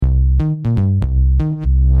Thanks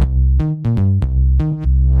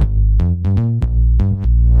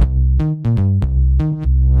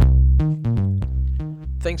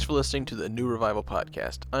for listening to the New Revival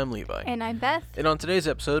Podcast. I'm Levi. And I'm Beth. And on today's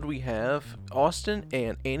episode, we have Austin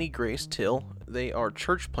and Annie Grace Till. They are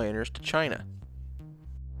church planners to China.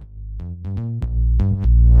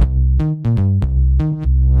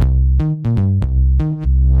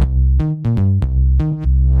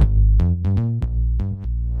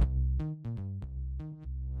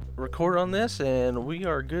 Record on this, and we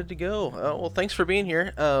are good to go. Well, thanks for being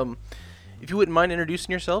here. If you wouldn't mind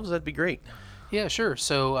introducing yourselves, that'd be great. Yeah, sure.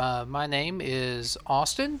 So my name is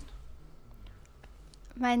Austin.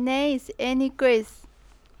 My name is Annie Grace.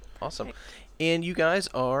 Awesome. And you guys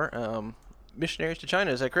are missionaries to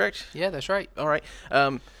China, is that correct? Yeah, that's right. All right.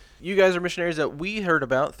 You guys are missionaries that we heard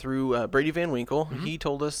about through Brady Van Winkle. Mm-hmm. He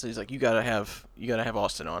told us, he's like, you gotta have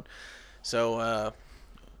Austin on. So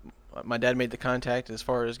my dad made the contact as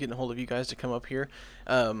far as getting a hold of you guys to come up here.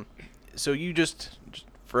 So you just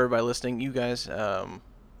for everybody listening, you guys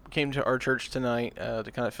came to our church tonight to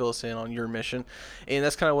kind of fill us in on your mission, and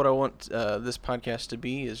that's kind of what I want this podcast to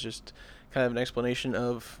be, is just kind of an explanation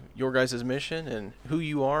of your guys' mission and who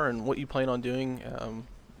you are and what you plan on doing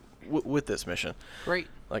with this mission. Great.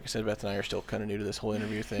 Like I said, Beth and I are still kind of new to this whole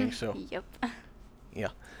interview thing, so Yep. yeah.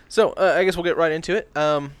 So I guess we'll get right into it.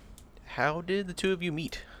 How did the two of you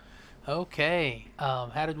meet? Okay.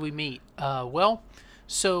 How did we meet?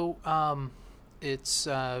 It's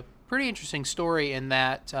a pretty interesting story in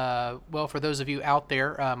that, for those of you out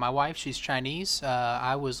there, my wife, she's Chinese.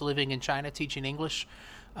 I was living in China teaching English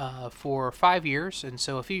for 5 years, and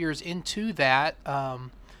so a few years into that,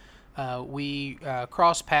 we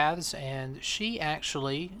crossed paths, and she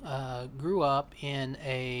actually grew up in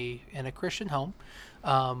a Christian home,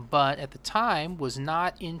 but at the time was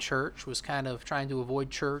not in church, was kind of trying to avoid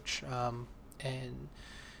church,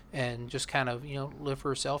 and just kind of, live for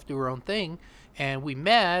herself, do her own thing. And we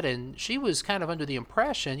met, and she was kind of under the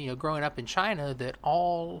impression, growing up in China, that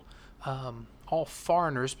all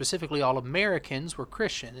foreigners, specifically all Americans, were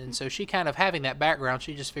Christian. And so she, kind of having that background,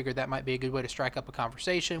 she just figured that might be a good way to strike up a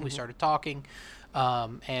conversation. Mm-hmm. We started talking,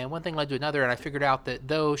 and one thing led to another, and I figured out that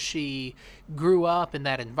though she grew up in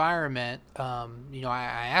that environment, I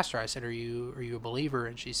asked her, I said, are you a believer?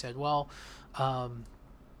 And she said, well,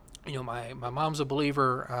 my mom's a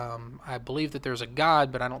believer. I believe that there's a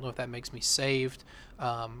God, but I don't know if that makes me saved.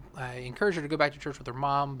 I encouraged her to go back to church with her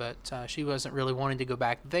mom, but she wasn't really wanting to go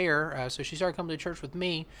back there. So she started coming to church with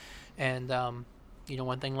me, and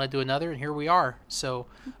one thing led to another, and here we are. So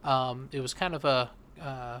it was kind of a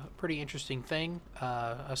pretty interesting thing,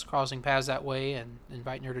 us crossing paths that way and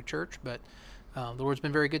inviting her to church. But the Lord's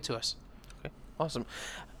been very good to us. Okay, awesome.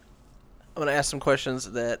 I'm going to ask some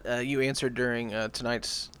questions that you answered during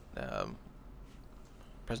tonight's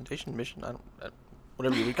presentation, mission,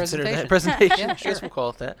 whatever you would consider that. Presentation. Yeah, I guess we'll call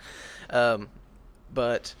it that.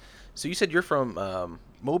 But so you said you're from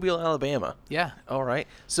Mobile, Alabama. Yeah. All right.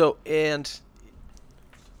 So, and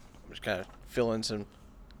I'm just kind of filling some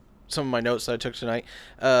of my notes that I took tonight.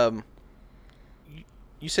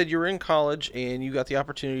 You said you were in college and you got the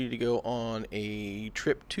opportunity to go on a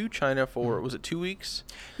trip to China for, was it 2 weeks?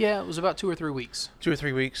 Yeah, it was about 2 or 3 weeks. 2 or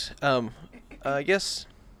 3 weeks. I guess,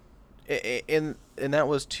 and that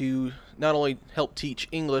was to not only help teach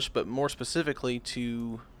English, but more specifically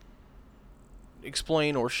to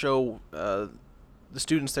explain or show the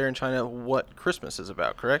students there in China what Christmas is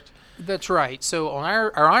about, correct? That's right. So on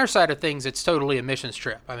our side of things, it's totally a missions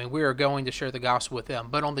trip. I mean, we are going to share the gospel with them.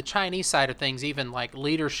 But on the Chinese side of things, even like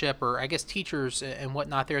leadership or I guess teachers and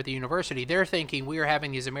whatnot there at the university, they're thinking we are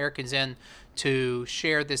having these Americans in to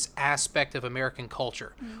share this aspect of American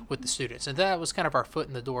culture with the students. And that was kind of our foot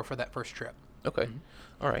in the door for that first trip. Okay.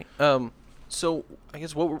 All right. So I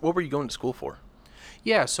guess what were you going to school for?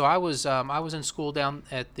 Yeah, so I was in school down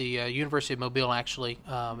at the University of Mobile. Actually,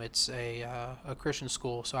 it's a Christian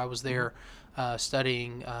school. So I was there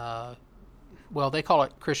studying. They call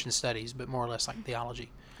it Christian studies, but more or less like theology.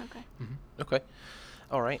 Okay. Mm-hmm. Okay.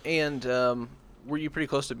 All right. And were you pretty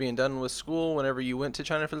close to being done with school whenever you went to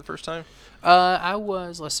China for the first time? I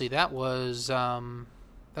was. Let's see. That was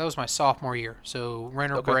my sophomore year. So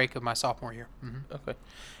winter break of my sophomore year. Mm-hmm. Okay.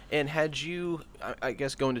 And had you, I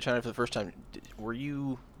guess, going to China for the first time, were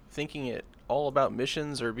you thinking it all about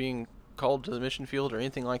missions or being called to the mission field or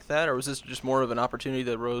anything like that? Or was this just more of an opportunity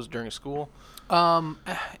that arose during school? I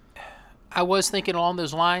was thinking along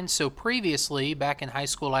those lines. So previously, back in high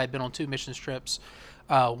school, I had been on 2 missions trips.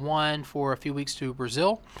 One for a few weeks to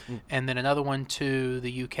Brazil, and then another one to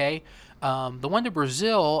the UK. The one to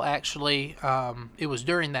Brazil, actually, it was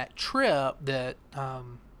during that trip that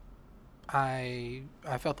I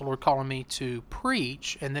felt the Lord calling me to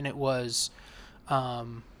preach, and then it was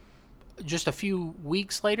um, just a few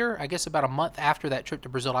weeks later, I guess about a month after that trip to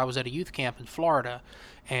Brazil, I was at a youth camp in Florida,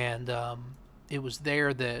 and it was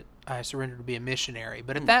there that I surrendered to be a missionary.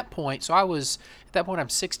 But at that point, I'm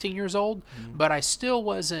 16 years old, but I still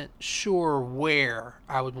wasn't sure where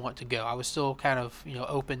I would want to go. I was still kind of,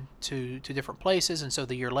 open to different places. And so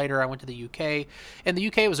the year later, I went to the UK, and the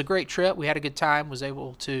UK was a great trip. We had a good time, was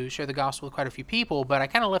able to share the gospel with quite a few people, but I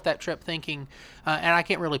kind of left that trip thinking, and I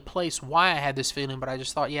can't really place why I had this feeling, but I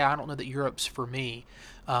just thought, I don't know that Europe's for me.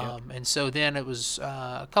 And so then it was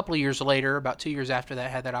a couple of years later, about 2 years after that, I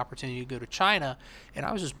had that opportunity to go to China, and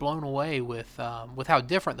I was just blown away with how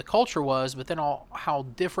different the culture was, but then how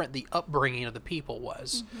different the upbringing of the people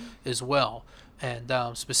was as well. And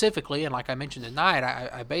specifically, and like I mentioned tonight,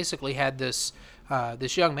 I basically had this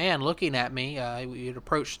young man looking at me. We had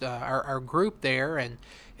approached our group there,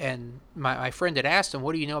 and my friend had asked him,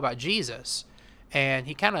 "What do you know about Jesus?" And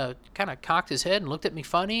he kind of cocked his head and looked at me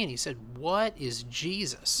funny, and he said, "What is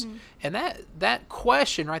Jesus?" And that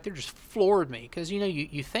question right there just floored me, because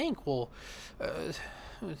you think, well,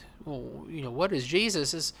 what is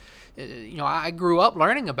Jesus? Is I grew up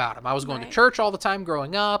learning about him. I was going to church all the time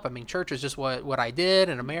growing up. I mean, church is just what I did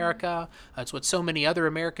in America. It's what so many other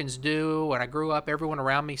Americans do. When I grew up, everyone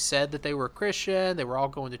around me said that they were a Christian. They were all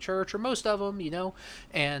going to church, or most of them,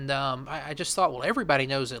 And I just thought, well, everybody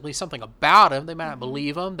knows at least something about him. They may not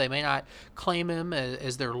believe him. They may not claim him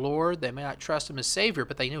as their Lord. They may not trust him as Savior,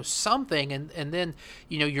 but they know something. And then,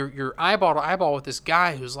 you're eyeball to eyeball with this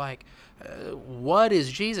guy who's like, what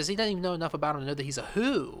is Jesus? He doesn't even know enough about him to know that he's a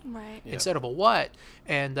who instead of a what.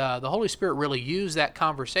 And the Holy Spirit really used that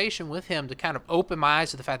conversation with him to kind of open my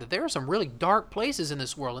eyes to the fact that there are some really dark places in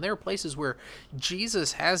this world, and there are places where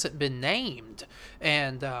Jesus hasn't been named.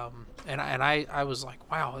 And I was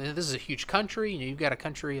like, wow, this is a huge country. You've got a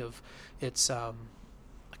country of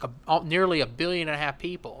nearly 1.5 billion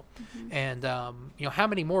people, and how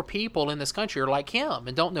many more people in this country are like him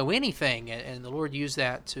and don't know anything? And the Lord used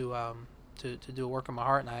that to do a work in my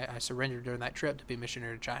heart, and I surrendered during that trip to be a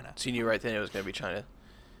missionary to China. So you knew right then it was going to be China,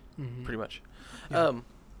 pretty much. Yeah.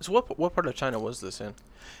 So what part of China was this in?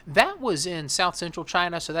 That was in South Central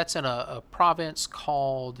China, so that's in a province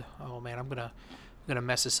called, oh man, I'm gonna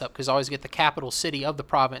mess this up, because I always get the capital city of the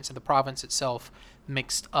province and the province itself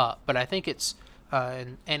mixed up. But I think it's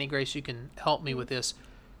and Annie Grace, you can help me with this.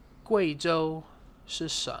 贵州是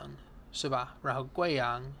省，是吧？然后贵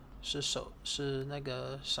阳是那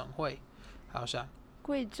个省会，好像。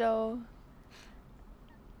贵州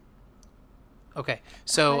Okay,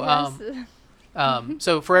 so 好像是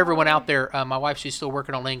so for everyone out there, my wife, she's still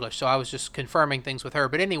working on English, so I was just confirming things with her.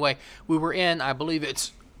 But anyway, we were in, I believe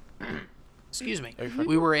it's, excuse me,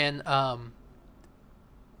 we were in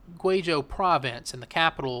Guizhou province, and the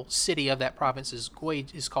capital city of that province is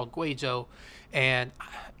called Guizhou. And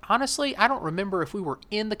honestly, I don't remember if we were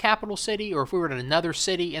in the capital city or if we were in another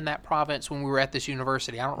city in that province when we were at this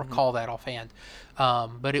university. I don't recall that offhand.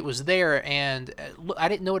 But it was there, and I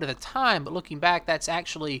didn't know it at the time, but looking back, that's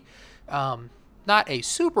actually not a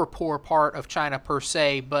super poor part of China per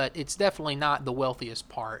se, but it's definitely not the wealthiest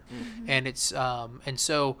part. And it's and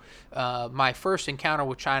so my first encounter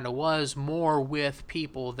with China was more with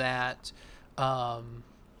people that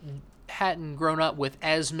hadn't grown up with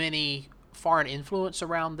as many foreign influence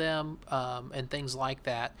around them, and things like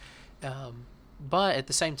that. But at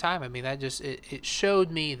the same time, I mean, that just it showed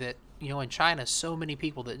me that in China, so many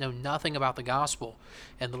people that know nothing about the gospel,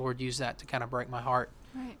 and the Lord used that to kind of break my heart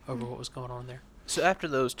over what was going on there. So after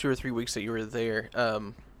those 2 or 3 weeks that you were there,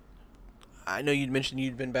 I know you'd mentioned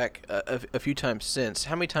you'd been back a few times since.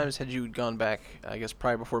 How many times had you gone back, I guess,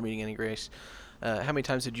 prior before meeting Annie Grace? How many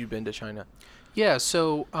times had you been to China? Yeah,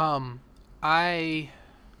 so I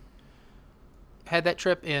had that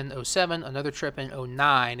trip in 2007, another trip in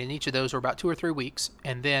 2009, and each of those were about 2 or 3 weeks.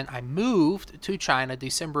 And then I moved to China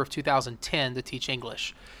December of 2010 to teach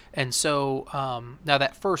English. And so now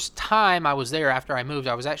that first time I was there after I moved,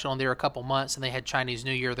 I was actually only there a couple months, and they had Chinese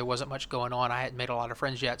New Year. There wasn't much going on. I hadn't made a lot of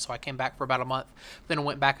friends yet, so I came back for about a month. Then I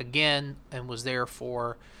went back again and was there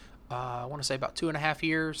for, I want to say about 2.5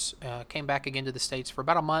 years. Came back again to the States for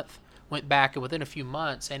about a month, went back, and within a few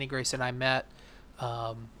months, Annie Grace and I met,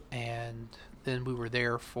 and then we were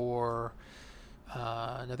there for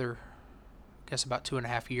another, I guess, about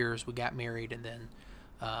 2.5 years. We got married, and then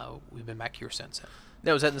we've been back here since then.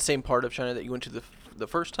 Now, was that in the same part of China that you went to the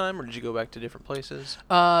first time, or did you go back to different places?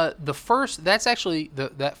 That's actually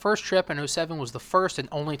that first trip in '07 was the first and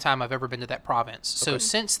only time I've ever been to that province. So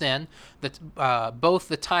since then, both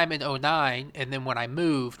the time in '09 and then when I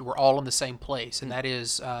moved were all in the same place, and that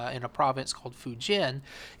is in a province called Fujian.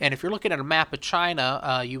 And if you're looking at a map of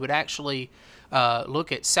China, you would actually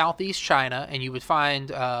look at southeast China, and you would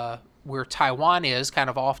find where Taiwan is, kind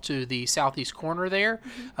of off to the southeast corner there.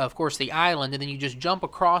 Of course, the island, and then you just jump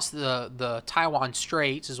across the Taiwan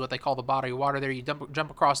Straits, is what they call the body of water there. You jump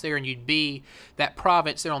across there, and you'd be, that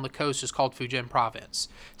province there on the coast is called Fujian Province.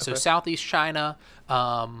 So southeast China,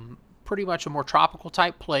 pretty much a more tropical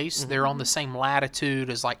type place. They're on the same latitude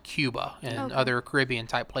as like Cuba and other Caribbean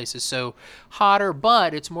type places. So hotter,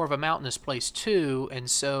 but it's more of a mountainous place too, and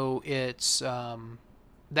so it's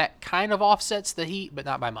that kind of offsets the heat, but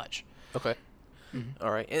not by much. Okay.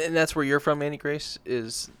 All right. And that's where you're from, Annie Grace,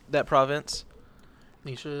 is that province?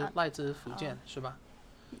 你是来自福建是吧?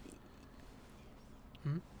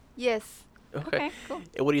 Yes. Okay. Cool.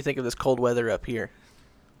 And what do you think of this cold weather up here?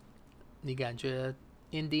 你感觉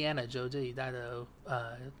Indiana 州这一带的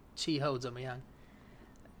气候怎么样？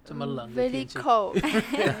这么冷的 Really 天气。 cold.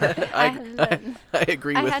 I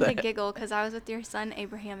agree I with had that. to giggle because I was with your son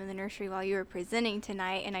Abraham in the nursery while you were presenting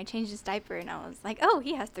tonight, and I changed his diaper, and I was like, "Oh,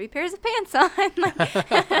 he has 3 pairs of pants on."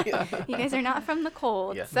 Like, you guys are not from the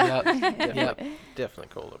cold. Yeah. So. Yep. Definitely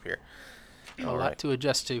cold up here. A All lot right. to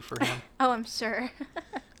adjust to for him. Oh, I'm sure.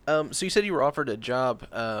 So you said you were offered a job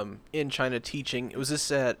in China teaching. Was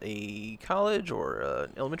this at a college or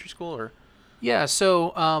an elementary school or? Yeah,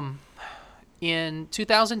 so in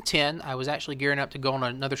 2010, I was actually gearing up to go on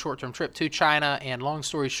another short-term trip to China, and long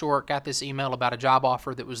story short, got this email about a job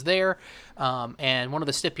offer that was there, and one of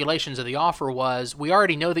the stipulations of the offer was, we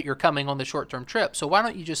already know that you're coming on the short-term trip, so why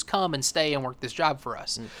don't you just come and stay and work this job for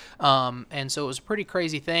us? And so it was a pretty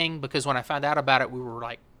crazy thing, because when I found out about it, we were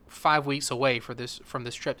like 5 weeks away from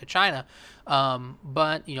this trip to China,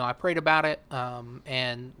 but I prayed about it,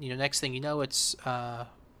 and next thing you know, it's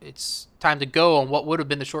time to go on what would have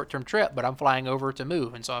been the short-term trip, but I'm flying over to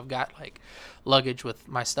move, and so I've got like luggage with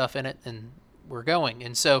my stuff in it, and we're going.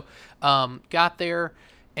 And so got there,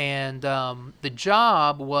 and the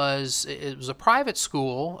job was, it was a private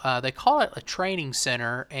school. They call it a training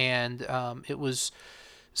center, and it was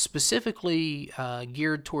specifically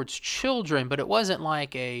geared towards children, but it wasn't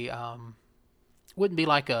like wouldn't be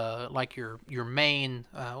like your main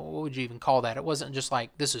what would you even call that? It wasn't just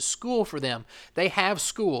like this is school for them. They have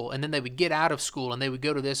school, and then they would get out of school and they would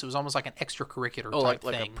go to this. It was almost like an extracurricular type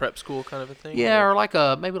like thing. a prep school kind of a thing? Yeah, or like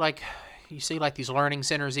maybe like you see like these learning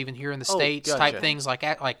centers even here in the States, gotcha. type things, like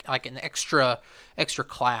an extra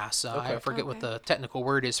class. I forget what the technical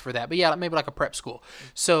word is for that, but yeah, maybe like a prep school.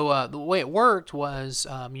 So the way it worked was,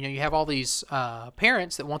 you have all these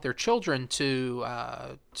parents that want their children to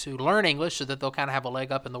learn English so that they'll kind of have a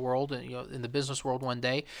leg up in the world, and in the business world one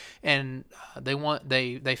day, and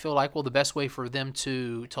they feel like, well, the best way for them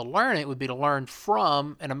to learn it would be to learn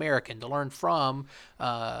from an American, to learn from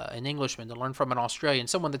an Englishman, to learn from an Australian,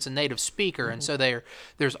 someone that's a native speaker. And so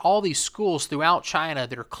there's all these schools throughout China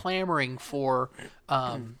that are clamoring for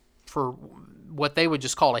what they would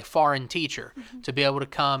just call a foreign teacher to be able to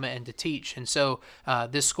come and to teach. And so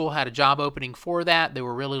this school had a job opening for that. They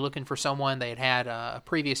were really looking for someone. They had a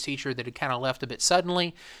previous teacher that had kind of left a bit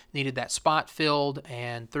suddenly, needed that spot filled,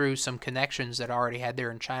 and through some connections that I already had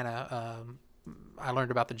there in China, I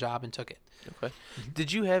learned about the job and took it. Okay.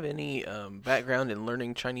 Did you have any background in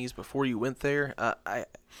learning Chinese before you went there?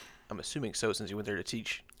 I'm assuming so, since you went there to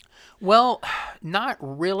teach. Well, not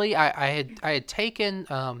really. I had taken,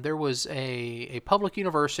 there was a public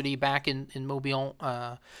university back in Mobile,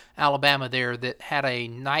 Alabama there, that had a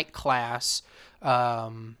night class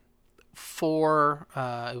for,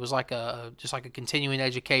 it was like just like a continuing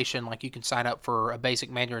education, like you can sign up for a basic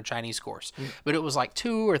Mandarin Chinese course. But it was like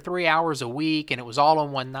 2 or 3 hours a week, and it was all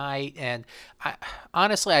on one night, and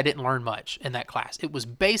honestly, I didn't learn much in that class. It was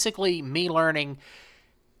basically me learning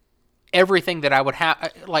everything that I would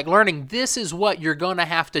have, like learning this is what you're going to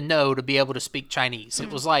have to know to be able to speak Chinese. It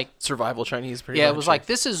was like Survival Chinese, pretty much. yeah, it was like,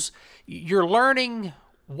 you're learning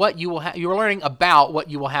what you will you're learning about what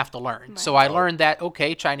you will have to learn. So I learned that,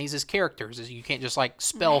 okay, Chinese is characters. You can't just like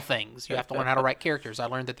spell things. You have to learn how to write characters. I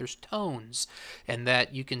learned that there's tones, and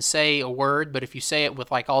that you can say a word, but if you say it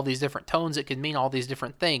with like all these different tones, it can mean all these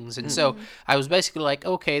different things. And so I was basically like,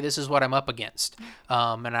 okay, this is what I'm up against.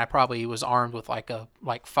 And I probably was armed with like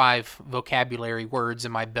 5 vocabulary words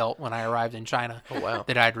in my belt when I arrived in China. Oh, wow.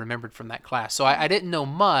 That I'd remembered from that class. So I didn't know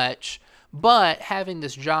much. But having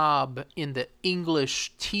this job in the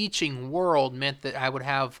English teaching world meant that I would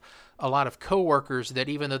have a lot of coworkers that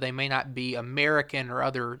even though they may not be American or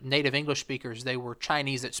other native English speakers, they were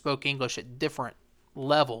Chinese that spoke English at different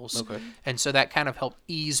levels. Okay. And so that kind of helped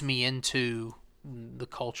ease me into the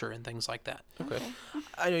culture and things like that. Okay.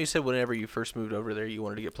 I know you said whenever you first moved over there, you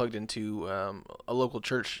wanted to get plugged into a local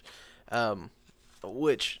church,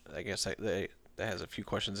 which I guess that has a few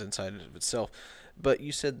questions inside of itself. But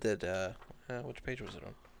you said that which page was it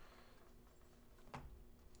on?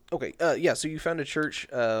 Okay. Yeah. So you found a church,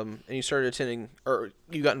 and you started attending, or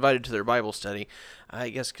you got invited to their Bible study. I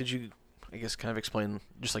guess could you, kind of explain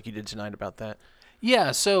just like you did tonight about that?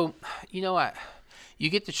 Yeah, so you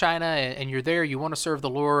get to China and you're there. You want to serve the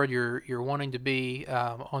Lord. You're wanting to be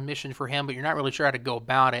on mission for Him, but you're not really sure how to go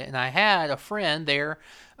about it. And I had a friend there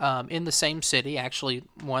in the same city, actually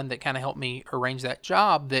one that kind of helped me arrange that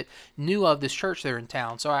job, that knew of this church there in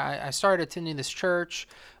town. So I started attending this church.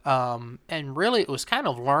 And really, it was kind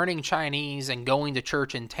of learning Chinese and going to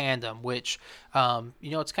church in tandem, which,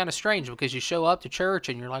 it's kind of strange because you show up to church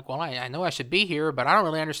and you're like, well, I know I should be here, but I don't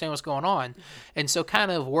really understand what's going on. Mm-hmm. And so kind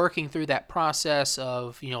of working through that process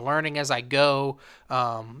of, learning as I go,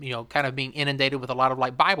 kind of being inundated with a lot of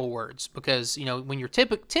like Bible words because, when you're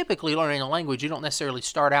typically learning a language, you don't necessarily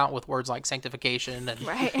start out with words like sanctification and,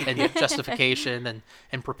 right. and justification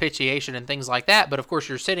and propitiation and things like that. But of course,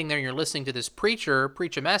 you're sitting there and you're listening to this preacher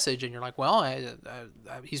preach a message and you're like, well,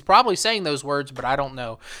 he's probably saying those words, but I don't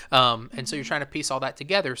know. And so you're trying to piece all that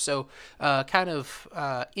together. So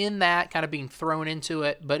in that, kind of being thrown into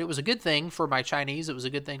it, but it was a good thing for my Chinese. It was a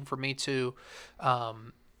good thing for me to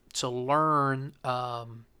learn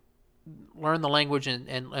the language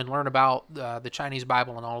and learn about the Chinese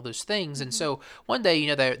Bible and all of those things. And so one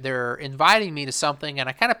day, they're inviting me to something, and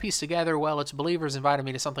I kind of pieced together, well, it's believers invited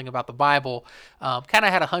me to something about the Bible. Kind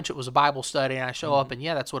of had a hunch it was a Bible study, and I show up, and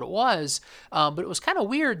yeah, that's what it was. But it was kind of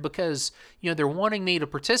weird because, they're wanting me to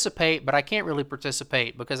participate, but I can't really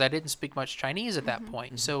participate because I didn't speak much Chinese at that point.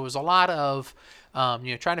 And so it was a lot of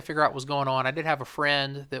trying to figure out what was going on. I did have a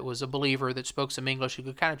friend that was a believer that spoke some English who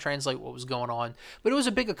could kind of translate what was going on. But it was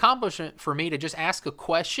a big accomplishment for me to just ask a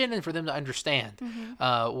question and for them to understand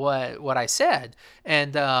what I said.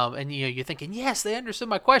 And you're thinking, yes, they understood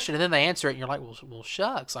my question. And then they answer it, and you're like, well,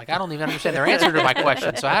 shucks. Like, I don't even understand their answer to my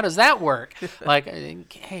question. So how does that work? Like,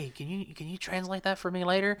 hey, can you translate that for me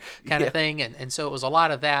later? Kind of thing. And so it was a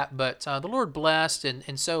lot of that. But the Lord blessed.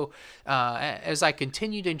 And so as I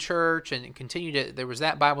continued in church and continued to, there was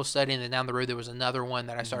that Bible study, and then down the road there was another one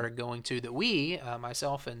that I started going to that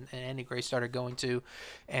myself and Andy Grace started going to,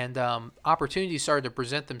 and opportunities started to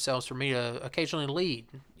present themselves for me to occasionally lead,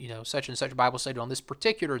 such and such Bible study on this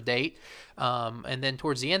particular date, and then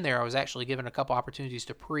towards the end there I was actually given a couple opportunities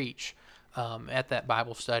to preach at that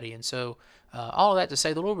Bible study. And so all of that to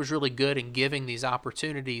say, the Lord was really good in giving these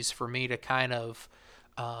opportunities for me to kind of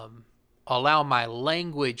allow my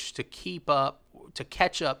language to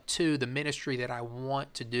catch up to the ministry that I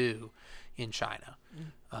want to do in China,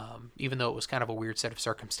 even though it was kind of a weird set of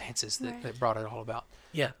circumstances that brought it all about.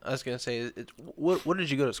 Yeah, I was going to say, what did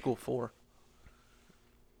you go to school for?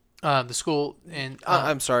 The school in...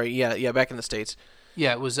 I'm sorry, yeah, back in the States.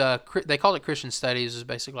 Yeah, it was, they called it Christian Studies. It was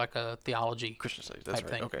basically like a theology Christian Studies, that's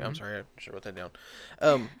right. thing. Okay, I'm sorry, I should wrote that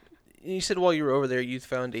down. You said while you were over there, you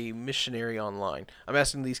found a missionary online. I'm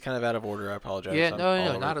asking these kind of out of order. I apologize. Yeah,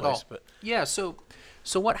 no, not at all. But. Yeah, so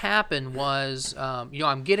what happened was,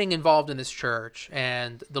 I'm getting involved in this church,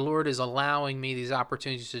 and the Lord is allowing me these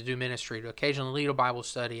opportunities to do ministry, to occasionally lead a Bible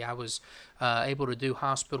study. I was able to do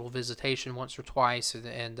hospital visitation once or twice,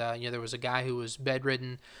 and there was a guy who was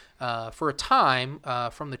bedridden for a time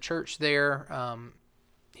from the church there.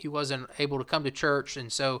 He wasn't able to come to church,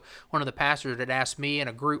 and so one of the pastors had asked me and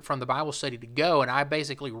a group from the Bible study to go, and I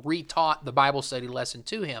basically retaught the Bible study lesson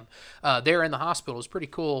to him there in the hospital. It was a pretty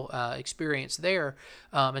cool experience there.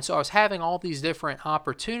 And so I was having all these different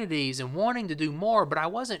opportunities and wanting to do more, but I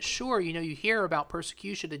wasn't sure. You hear about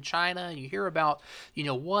persecution in China, and you hear about,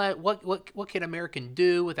 what can American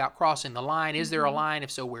do without crossing the line? Is there a line? If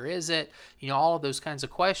so, where is it? All of those kinds of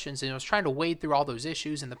questions. And I was trying to wade through all those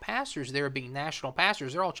issues, and the pastors there, being national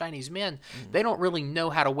pastors, they're all Chinese men. They don't really know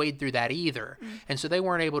how to wade through that either. And so they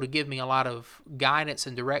weren't able to give me a lot of guidance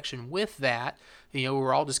and direction with that. We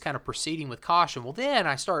were all just kind of proceeding with caution. Well, then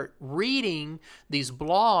I start reading these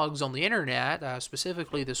blogs on the internet,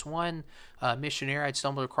 specifically this one missionary. I'd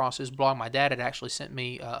stumbled across his blog. My dad had actually sent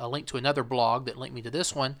me a link to another blog that linked me to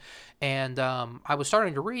this one. And I was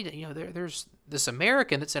starting to read, this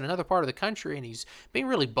American that's in another part of the country, and he's being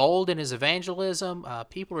really bold in his evangelism.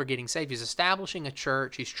 People are getting saved. He's establishing a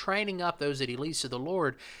church. He's training up those that he leads to the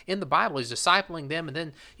Lord in the Bible. He's discipling them, and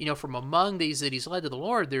then from among these that he's led to the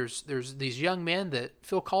Lord, there's these young men that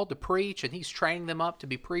feel called to preach, and he's training them up to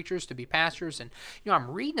be preachers, to be pastors. And I'm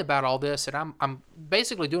reading about all this, and I'm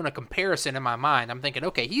basically doing a comparison in my mind. I'm thinking,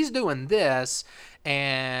 okay, he's doing this,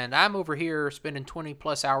 and I'm over here spending 20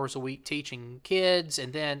 plus hours a week teaching kids,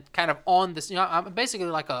 and then kind of on this, I'm basically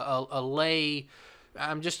like a lay.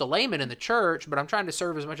 I'm just a layman in the church, but I'm trying to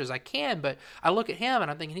serve as much as I can. But I look at him and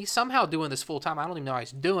I'm thinking he's somehow doing this full time. I don't even know how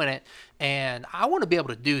he's doing it. And I want to be able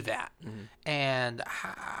to do that. Mm-hmm. And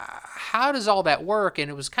how does all that work? And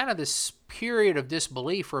it was kind of this period of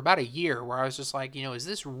disbelief for about a year where I was just like,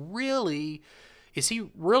 is he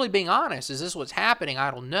really being honest? Is this what's happening? I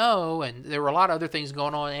don't know. And there were a lot of other things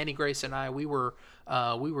going on. Annie Grace and I, we were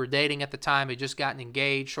dating at the time. Had just gotten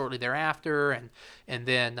engaged shortly thereafter, and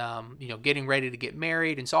then getting ready to get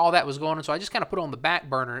married, and so all that was going on. So I just kind of put it on the back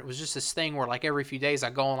burner. It was just this thing where like every few days I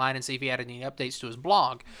go online and see if he had any updates to his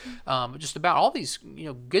blog, just about all these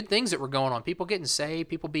good things that were going on. People getting saved,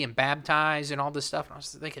 people being baptized, and all this stuff. And I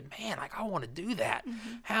was thinking, man, like I want to do that.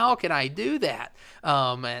 Mm-hmm. How can I do that?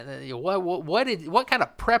 What kind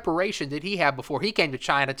of preparation did he have before he came to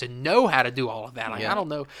China to know how to do all of that? Like I don't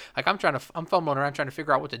know. Like I'm fumbling around trying to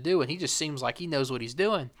figure out what to do, and he just seems like he knows what he's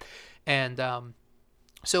doing. And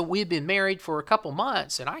so we'd been married for a couple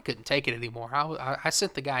months, and I couldn't take it anymore. I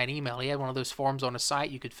sent the guy an email. He had one of those forms on his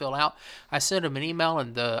site you could fill out. I sent him an email,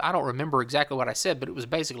 and I don't remember exactly what I said, but it was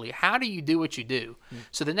basically, how do you do what you do?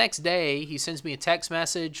 So the next day, he sends me a text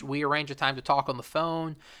message. We arrange a time to talk on the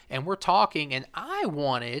phone, and we're talking, and I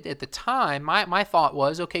wanted, at the time, my thought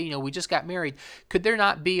was, okay, we just got married. Could there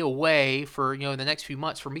not be a way for, in the next few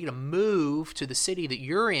months for me to move to the city that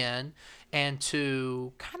you're in and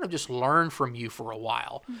to kind of just learn from you for a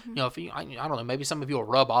while? Mm-hmm. If you, I don't know, maybe some of you will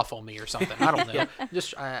rub off on me or something. I don't know.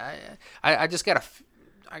 Just I just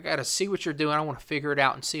gotta see what you're doing. I want to figure it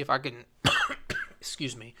out and see if I can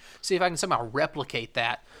see if I can somehow replicate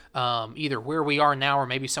that, either where we are now or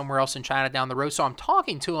maybe somewhere else in China down the road. So I'm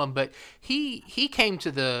talking to him, but he came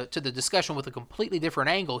to the discussion with a completely different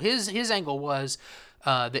angle. His angle was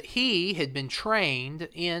that he had been trained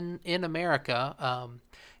in America.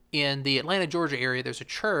 In the Atlanta, Georgia area, there's a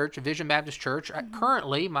church, a Vision Baptist Church. Mm-hmm.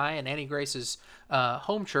 Currently, my and Annie Grace's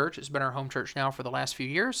home church. It's been our home church now for the last few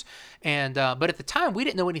years. And but at the time, we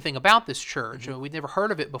didn't know anything about this church. Mm-hmm. We'd never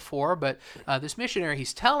heard of it before. But this missionary,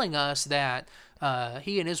 he's telling us that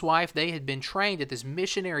he and his wife, they had been trained at this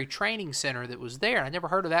missionary training center that was there. I never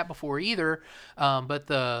heard of that before either. But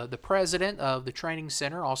the president of the training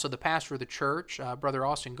center, also the pastor of the church, Brother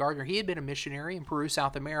Austin Gardner, he had been a missionary in Peru,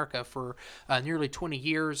 South America for nearly 20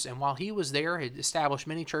 years. And while he was there, had established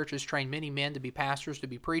many churches, trained many men to be pastors, to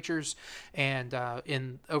be preachers. And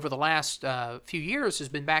over the last few years has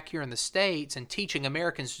been back here in the States and teaching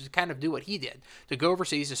Americans to kind of do what he did, to go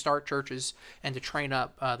overseas, to start churches, and to train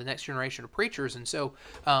up the next generation of preachers. And so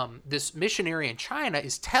this missionary in China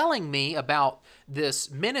is telling me about this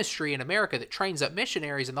ministry in America that trains up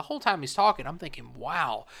missionaries. And the whole time he's talking, I'm thinking,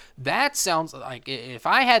 wow, that sounds like, if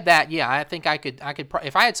I had that, yeah, I think I could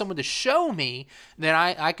if I had someone to show me, then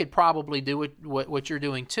I could probably do what you're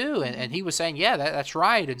doing too. And he was saying, yeah, that's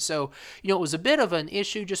right. And so, it was a bit of an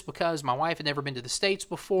issue just because my wife had never been to the States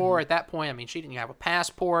before. Mm-hmm. At that point, I mean, she didn't have a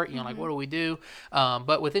passport, mm-hmm. Like, what do we do?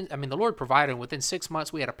 But the Lord provided. Within 6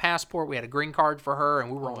 months, we had a passport, we had a green card for her, and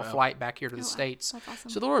we were on a flight back here to the States. That's awesome.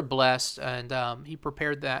 So the Lord blessed, and he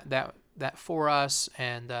prepared that for us,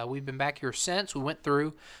 and we've been back here since. We went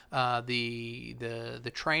through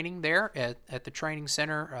the training there at the training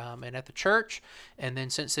center and at the church, and then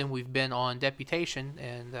since then we've been on deputation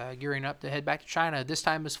and gearing up to head back to China. This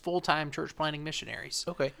time as full-time church planting missionaries.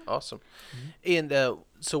 Okay, awesome. Mm-hmm. And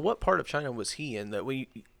so what part of China was he in that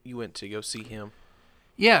you went to go see him?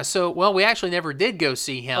 Yeah, so, we actually never did go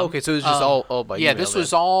see him. Okay, so it was just all by email. Yeah, this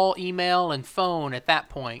was all email and phone at that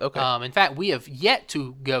point. Okay. In fact, we have yet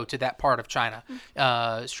to go to that part of China,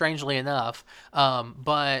 strangely enough.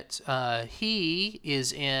 But he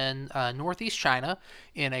is in northeast China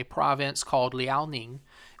in a province called Liaoning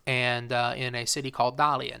and in a city called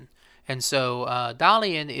Dalian. And so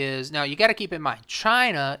Dalian is, now you got to keep in mind,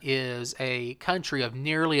 China is a country of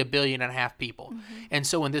nearly 1.5 billion people. Mm-hmm. And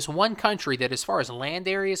so in this one country that as far as land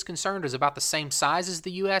area is concerned is about the same size as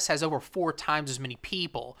the U.S., has over 4 times as many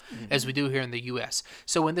people mm-hmm. as we do here in the U.S.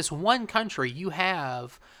 So in this one country, you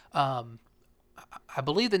have, I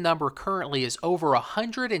believe the number currently is over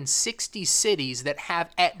 160 cities that have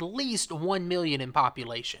at least 1 million in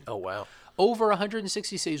population. Oh, wow. over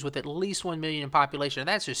 160 cities with at least 1 million in population. And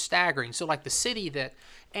that's just staggering. So like the city that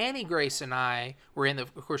Annie Grace and I were in,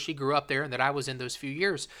 of course she grew up there, and that I was in those few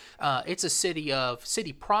years, it's a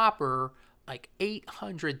city proper, like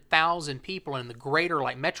 800,000 people, in the greater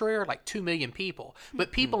like metro area, like 2 million people.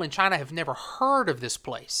 But people in China have never heard of this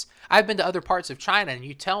place. I've been to other parts of China, and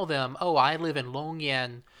you tell them, oh, I live in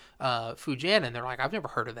Longyan, Fujian, and they're like, I've never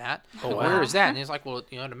heard of that. Oh, Where wow. is that? And it's like, well,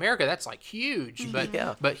 in America, that's like huge, but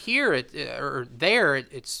Yeah. but here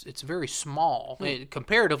it's very small,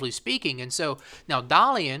 comparatively speaking. And so now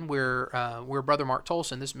Dalian, where Brother Mark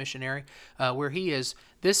Tolson, this missionary, where he is,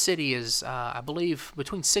 this city is I believe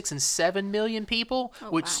between 6 and 7 million people,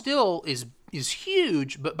 which wow. still is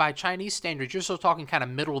huge, but by Chinese standards, you're still talking kind of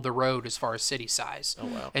middle of the road as far as city size. Oh,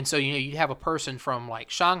 wow. And so, you have a person from like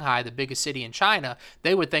Shanghai, the biggest city in China,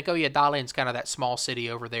 they would think, oh yeah, Dalian's kind of that small city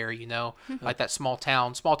over there, like that small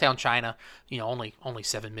town China, only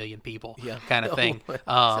 7 million people, Yeah. kind of thing. So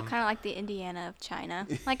kind of like the Indiana of China.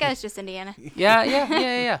 Like, it's just Indiana.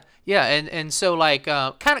 Yeah. And so like,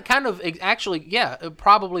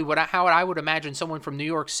 probably how I would imagine someone from New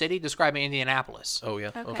York City describing Indianapolis. Oh,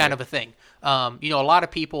 yeah. Okay. Kind of a thing. A lot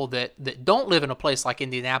of people that don't live in a place like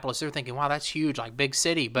Indianapolis, they're thinking, wow, that's huge, like big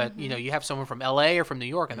city. But, you have someone from LA or from New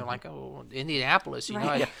York, and they're like, oh, Indianapolis,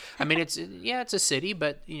 Right. I mean, it's a city,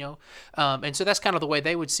 but, and so that's kind of the way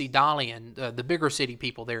they would see Dalian, the bigger city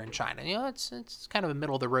people there in China. It's kind of a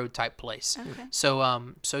middle of the road type place. Okay.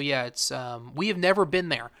 So yeah, it's, we have never been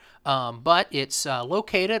there. But it's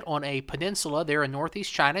located on a peninsula there in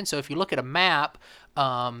northeast China. And so if you look at a map,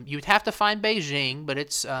 you'd have to find Beijing, but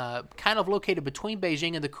it's kind of located between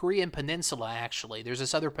Beijing and the Korean Peninsula, actually. There's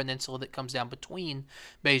this other peninsula that comes down between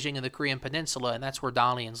Beijing and the Korean Peninsula, and that's where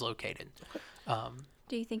Dalian's located.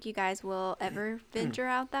 Do you think you guys will ever venture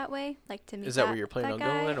out that way? Like to meet Is that where you're planning that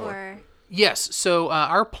on guy, going, or? Yes, so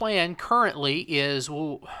our plan currently is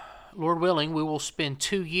Lord willing, we will spend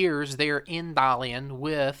 2 years there in Dalian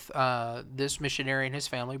with this missionary and his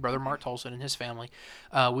family, Brother Mark Tolson and his family.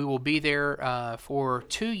 We will be there for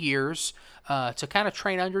 2 years to kind of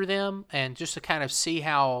train under them, and just to kind of see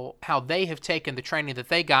how they have taken the training that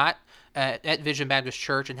they got at Vision Baptist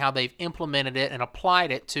Church and how they've implemented it and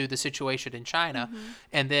applied it to the situation in China.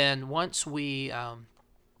 And then once we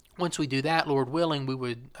do that, Lord willing, we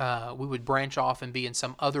would branch off and be in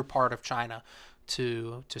some other part of China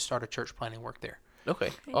to start a church planting work there. Okay,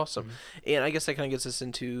 awesome. And I guess that kind of gets us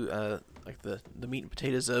into like the meat and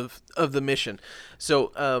potatoes of the mission.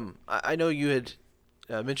 So I know you had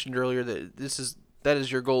mentioned earlier that that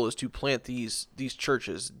is your goal, is to plant these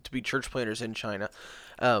churches, to be church planters in China.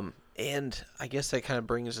 And I guess that kind of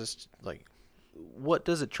brings us like, what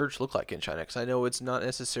does a church look like in China? Because I know it's not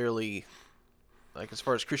necessarily, like, as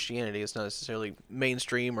far as Christianity, it's not necessarily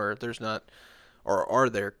mainstream, or there's not. Or are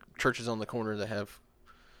there churches on the corner that have?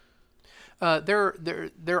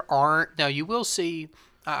 There aren't. Now you will see.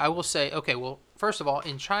 I will say. Okay. Well, first of all,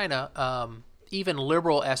 in China, even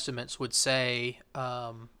liberal estimates would say,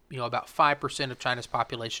 about 5% of China's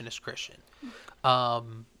population is Christian.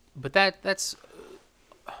 But that's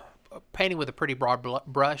painting with a pretty broad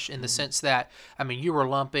brush, in the sense that, I mean, you were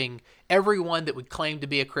lumping everyone that would claim to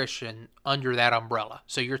be a Christian under that umbrella.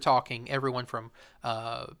 So you're talking everyone from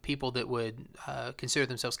people that would consider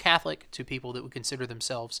themselves Catholic to people that would consider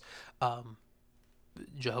themselves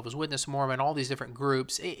Jehovah's Witness, Mormon, all these different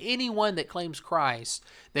groups. Anyone that claims Christ,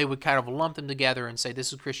 they would kind of lump them together and say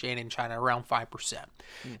this is Christianity in China, around 5%.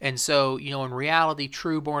 And so, in reality,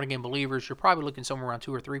 true born-again believers, you're probably looking somewhere around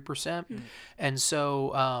 2 or 3%. And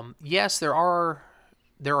so, yes, there are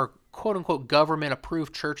quote-unquote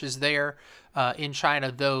government-approved churches there in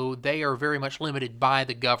China, though they are very much limited by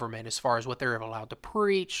the government as far as what they're allowed to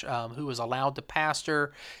preach, who is allowed to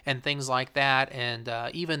pastor, and things like that. And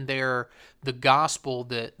even the gospel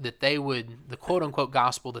that they would, the quote-unquote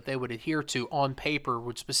gospel that they would adhere to on paper,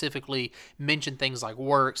 would specifically mention things like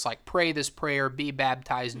works, like pray this prayer, be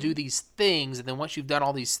baptized, do these things, and then once you've done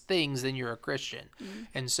all these things, then you're a Christian.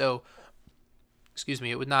 And so,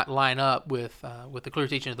 it would not line up with the clear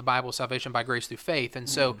teaching of the Bible, salvation by grace through faith. And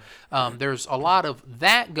so there's a lot of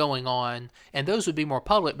that going on, and those would be more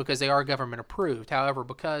public because they are government approved. However,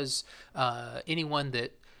 because anyone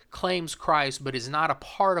that claims Christ but is not a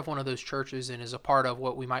part of one of those churches and is a part of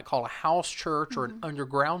what we might call a house church or an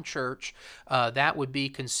underground church, that would be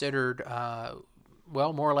considered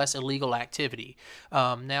well, more or less illegal activity.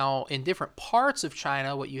 Now, in different parts of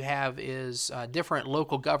China, what you have is different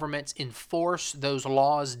local governments enforce those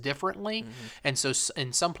laws differently, and so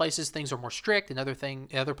in some places things are more strict. In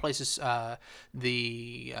other places,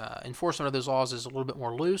 the enforcement of those laws is a little bit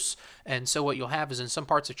more loose. And so what you'll have is in some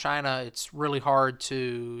parts of China, it's really hard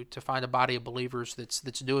to find a body of believers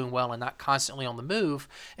that's doing well and not constantly on the move.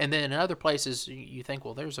 And then in other places, you think,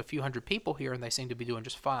 well, there's a few hundred people here, and they seem to be doing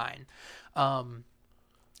just fine. And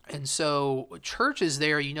so churches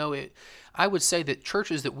there, I would say that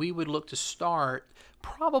churches that we would look to start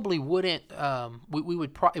probably wouldn't. It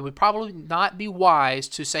would probably not be wise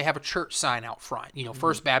to say have a church sign out front.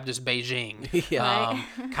 First Baptist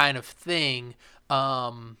Beijing, kind of thing.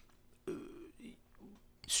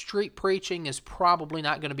 Street preaching is probably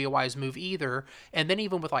not going to be a wise move either. And then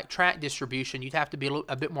even with like tract distribution, you'd have to be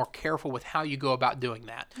a bit more careful with how you go about doing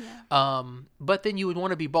that. Yeah. But then you would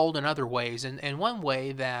want to be bold in other ways. And one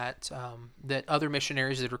way that other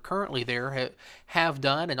missionaries that are currently there have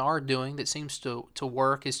done and are doing that seems to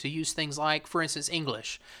work is to use things like, for instance,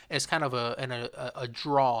 English as kind of a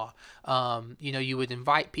draw. You would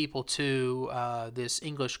invite people to this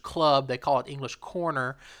English club. They call it English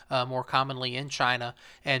Corner, more commonly in China.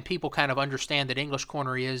 And people kind of understand that English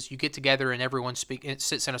Corner is you get together and everyone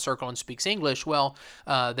sits in a circle and speaks English. Well,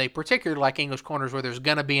 they particularly like English Corners where there's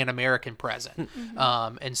going to be an American present.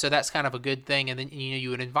 And so that's kind of a good thing. And then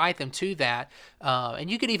you would invite them to that.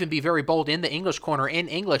 And you could even be very bold in the English Corner in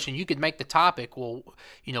English, and you could make the topic, well,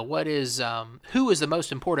 what is who is the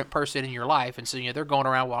most important person in your life? And so they're going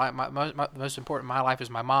around, well, the most important in my life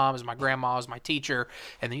is my mom, is my grandma, is my teacher.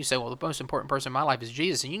 And then you say, well, the most important person in my life is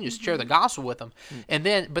Jesus, and you can just share the gospel with them. And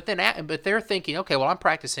then but they're thinking, okay, well, I'm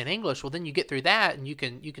practicing English. Well, then you get through that, and you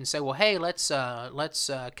can say, well, hey, let's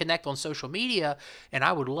connect on social media, and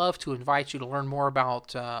I would love to invite you to learn more about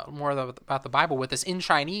the Bible with us in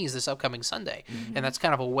Chinese this upcoming Sunday. And that's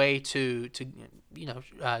kind of a way to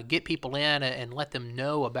get people in and let them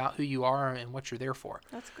know about who you are and what you're there for.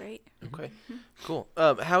 That's great. Okay, cool.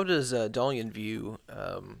 How does Dalian view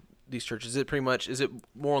these churches? Is it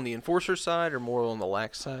more on the enforcer side or more on the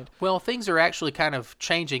lax side? Well, things are actually kind of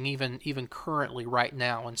changing even currently right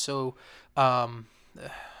now, and so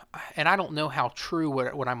and I don't know how true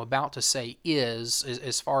what I'm about to say is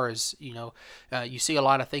as far as, you see a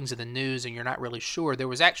lot of things in the news and you're not really sure. There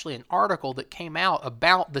was actually an article that came out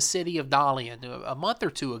about the city of Dalian a month or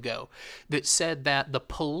two ago that said that the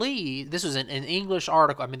police, this was an English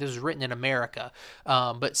article, this was written in America,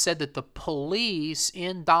 but said that the police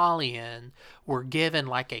in Dalian were given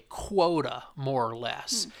like a quota, more or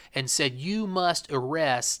less, and said you must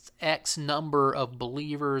arrest X number of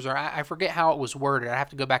believers, or I forget how it was worded. I have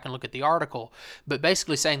to go back and look at the article, but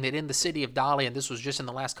basically saying that in the city of Dalian, this was just in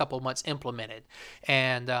the last couple of months implemented.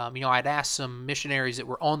 And I'd asked some missionaries that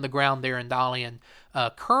were on the ground there in Dalian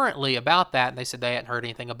currently about that, and they said they hadn't heard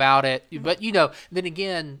anything about it. But then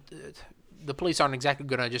again, the police aren't exactly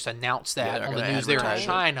going to just announce that on the news there in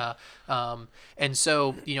China. And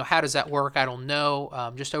so, how does that work? I don't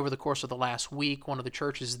know. Just over the course of the last week, one of the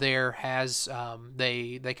churches there has,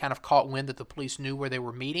 they kind of caught wind that the police knew where they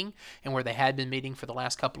were meeting and where they had been meeting for the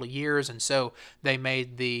last couple of years. And so they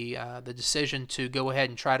made the decision to go ahead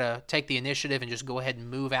and try to take the initiative and just go ahead and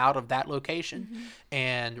move out of that location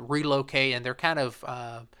and relocate. And they're kind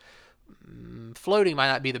of, floating might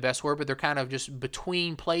not be the best word, but they're kind of just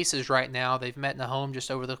between places right now. They've met in a home just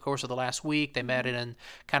over the course of the last week. They met in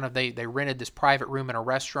kind of, they rented this private room in a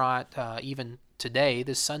restaurant even today,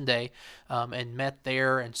 this Sunday, and met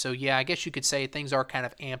there. And so, yeah, I guess you could say things are kind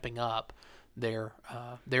of amping up there.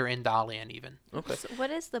 They're in Dalian even. Okay. So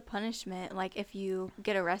what is the punishment like if you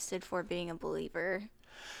get arrested for being a believer?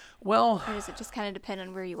 Well, or does it just kind of depend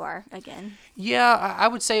on where you are again? Yeah, I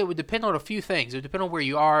would say it would depend on a few things. It would depend on where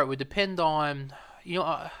you are. It would depend on,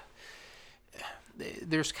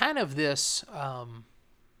 there's kind of this, how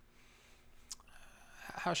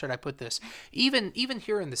should I put this? Even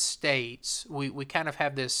here in the States, we kind of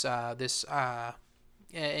have this,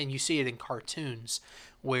 and you see it in cartoons,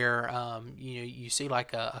 where you see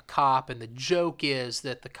like a cop, and the joke is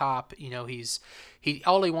that the cop, he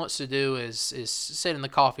all he wants to do is sit in the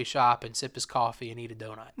coffee shop and sip his coffee and eat a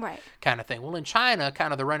donut, right? Kind of thing. Well, in China,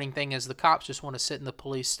 kind of the running thing is the cops just want to sit in the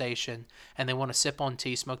police station and they want to sip on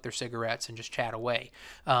tea, smoke their cigarettes, and just chat away.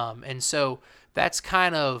 And so that's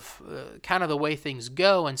kind of the way things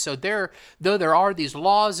go. And so though there are these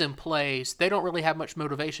laws in place, they don't really have much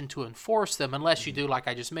motivation to enforce them unless you do, like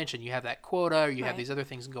I just mentioned, you have that quota, or you have these other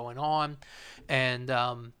things going on. And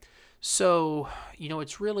so,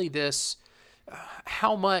 it's really this,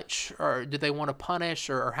 how much do they want to punish,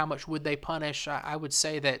 or how much would they punish? I would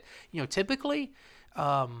say that, typically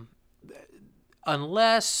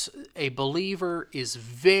unless a believer is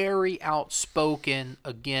very outspoken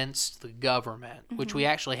against the government, which we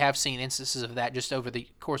actually have seen instances of that just over the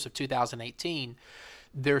course of 2018,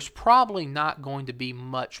 there's probably not going to be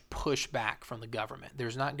much pushback from the government.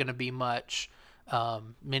 There's not going to be much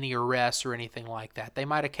many arrests or anything like that. They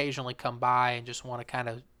might occasionally come by and just want to kind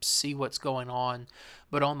of see what's going on,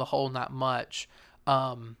 but on the whole, not much.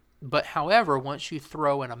 But however, once you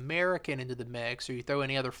throw an American into the mix, or you throw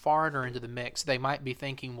any other foreigner into the mix, they might be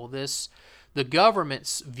thinking, well, the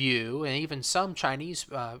government's view, and even some Chinese,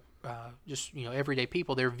 just everyday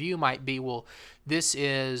people, their view might be, well, this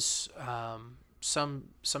is some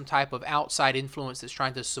type of outside influence that's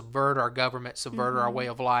trying to subvert our government, subvert our way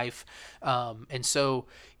of life, and so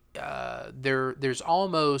there's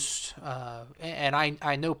almost, and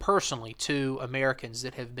I know personally 2 Americans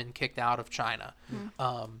that have been kicked out of China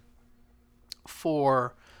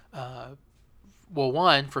for,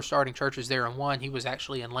 one, for starting churches there, and one, he was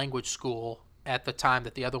actually in language school at the time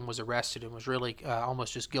that the other one was arrested and was really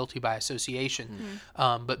almost just guilty by association.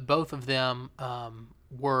 But both of them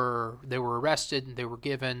were arrested, and they were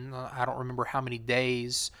given, I don't remember how many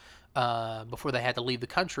days before they had to leave the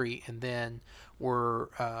country, and then were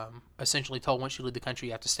essentially told, once you leave the country,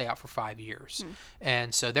 you have to stay out for 5 years.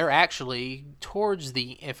 And so they're actually towards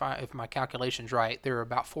the, if my calculation's right, they're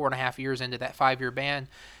about 4.5 years into that 5-year ban,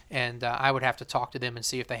 and I would have to talk to them and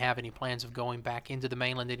see if they have any plans of going back into the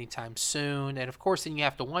mainland anytime soon. And of course, then you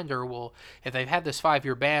have to wonder, well, if they've had this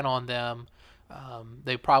 5-year ban on them,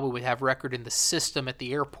 they probably would have record in the system at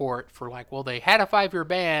the airport for like, well, they had a 5-year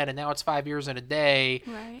ban and now it's 5 years and a day,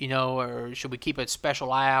 Right. Or should we keep a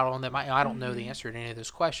special eye out on them? I don't know the answer to any of those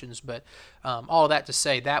questions, but all of that to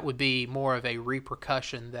say that would be more of a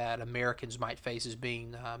repercussion that Americans might face as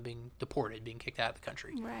being deported, being kicked out of the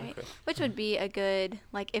country. Right. Which would be a good,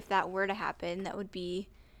 like, if that were to happen, that would be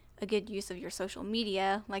a good use of your social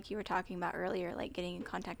media, like you were talking about earlier, like getting in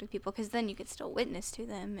contact with people, because then you could still witness to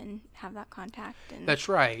them and have that contact. And That's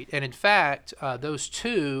right. And in fact, those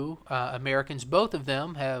 2 Americans, both of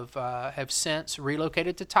them have since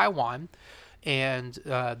relocated to Taiwan. And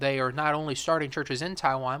they are not only starting churches in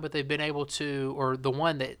Taiwan, but they've been able to, or the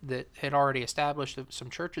one that had already established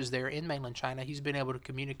some churches there in mainland China, he's been able to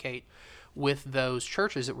communicate with those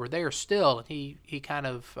churches that were there still. And he kind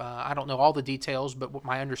of, I don't know all the details, but what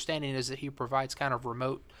my understanding is that he provides kind of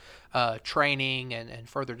remote training and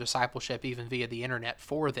further discipleship even via the internet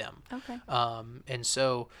for them. Okay. And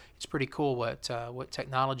so it's pretty cool what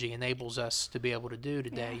technology enables us to be able to do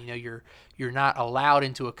today. Yeah. You're not allowed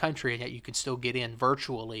into a country, and yet you can still get in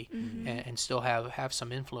virtually and still have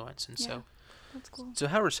some influence. And so That's cool. So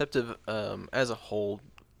how receptive, as a whole,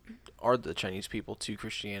 are the Chinese people to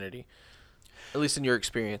Christianity? At least in your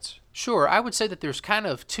experience. Sure, I would say that there's kind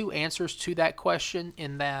of 2 answers to that question,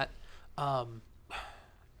 in that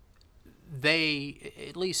they,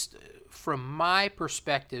 at least from my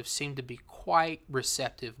perspective, seem to be quite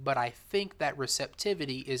receptive, but I think that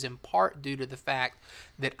receptivity is in part due to the fact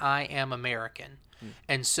that I am American.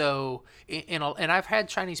 And so, and I've had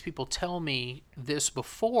Chinese people tell me this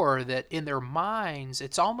before, that in their minds,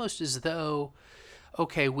 it's almost as though,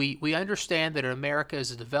 okay, we understand that America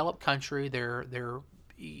is a developed country. Their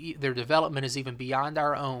development is even beyond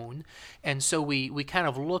our own, and so we kind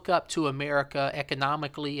of look up to America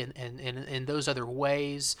economically and in those other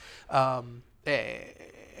ways, and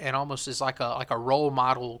almost as like a role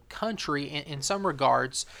model country in some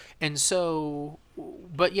regards. And so,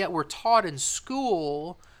 but yet we're taught in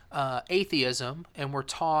school atheism, and we're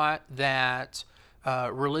taught that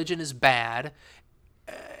religion is bad.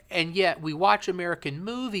 And yet we watch American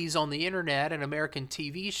movies on the internet and American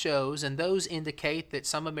TV shows, and those indicate that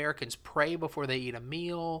some Americans pray before they eat a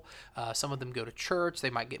meal. Some of them go to church. They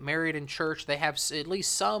might get married in church. They have at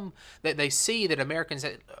least some, that they see that Americans,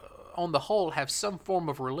 on the whole, have some form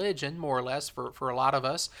of religion, more or less, for a lot of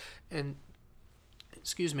us. And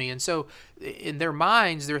and so in their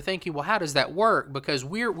minds, they're thinking, well, how does that work? Because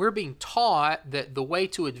we're being taught that the way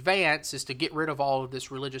to advance is to get rid of all of this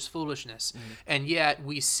religious foolishness. And yet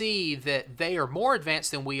we see that they are more advanced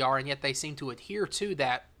than we are, and yet they seem to adhere to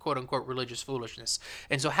that quote-unquote religious foolishness.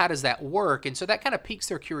 And so how does that work? And so that kind of piques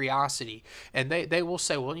their curiosity. And they will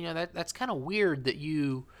say, well, that's kind of weird that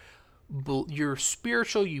you're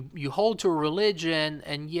spiritual, you hold to a religion,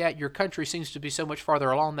 and yet your country seems to be so much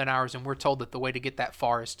farther along than ours, and we're told that the way to get that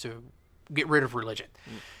far is to get rid of religion.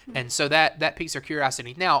 And so that piques their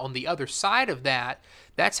curiosity. Now, on the other side of that,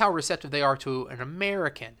 that's how receptive they are to an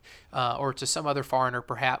American or to some other foreigner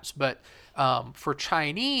perhaps. But for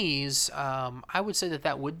Chinese, I would say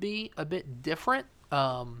that would be a bit different.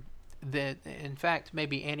 that in fact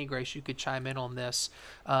maybe Annie Grace you could chime in on this.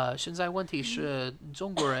 现在问题是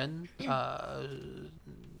中国人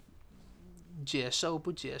接受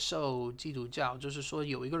不接受基督教，就是说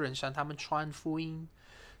有一个人向他们传福音，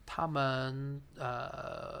他们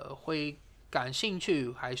会感兴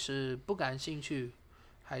趣还是不感兴趣，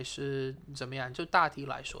还是怎么样？就大体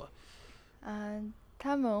来说，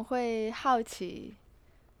他们会好奇，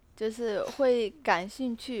就是会感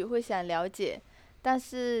兴趣，会想了解。但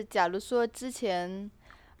是，假如说之前，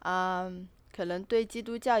可能对基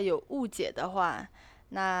督教有误解的话，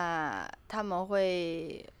那他们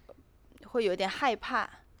会有点害怕，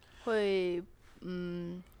会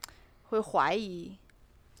会怀疑。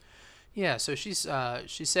Yeah, so she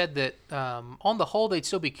said that on the whole they'd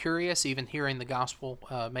still be curious, even hearing the gospel,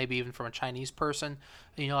 maybe even from a Chinese person.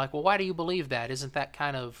 You know, like, well, why do you believe that? Isn't that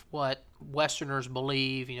kind of what Westerners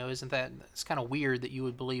believe? You know, isn't that it's kind of weird that you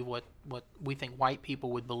would believe what we think white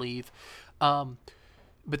people would believe?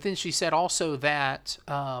 But then she said also that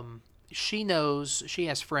she knows she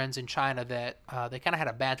has friends in China that they kind of had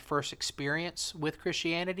a bad first experience with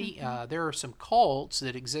Christianity. There are some cults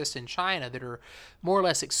that exist in China that are more or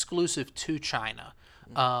less exclusive to China,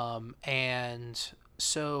 and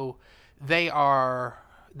so they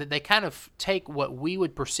kind of take what we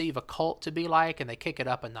would perceive a cult to be like and they kick it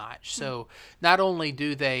up a notch. So not only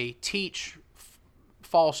do they teach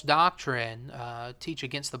false doctrine, teach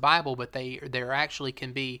against the Bible, but there actually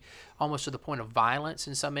can be almost to the point of violence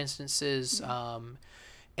in some instances.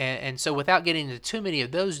 And so without getting into too many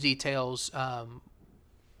of those details,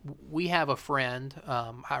 we have a friend,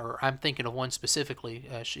 or I'm thinking of one specifically,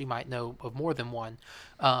 she might know of more than one,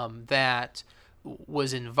 that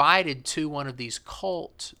was invited to one of these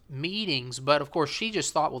cult meetings, but of course she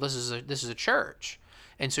just thought, well, this is a church.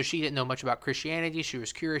 And so she didn't know much about Christianity. She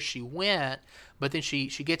was curious. She went, but then she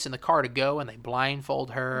gets in the car to go, and they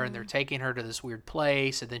blindfold her, and they're taking her to this weird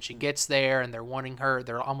place. And then she gets there, and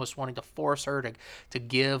they're almost wanting to force her to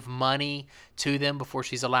give money to them before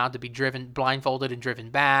she's allowed to be blindfolded and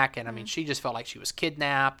driven back. And I mean, she just felt like she was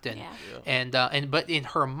kidnapped. And but in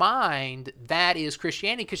her mind, that is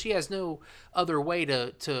Christianity because she has no other way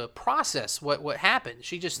to process what happened.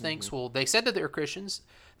 She just thinks, well, they said that they're Christians.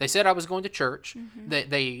 They said I was going to church.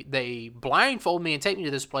 They blindfold me and take me to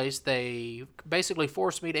this place. They basically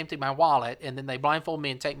forced me to empty my wallet, and then they blindfold me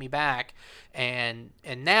and take me back. And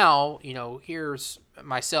now, you know, here's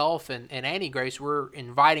myself and Annie Grace. We're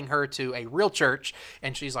inviting her to a real church,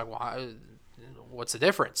 and she's like, well, what's the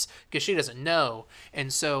difference? Because she doesn't know.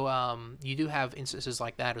 And so you do have instances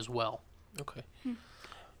like that as well. Okay.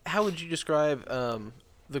 How would you describe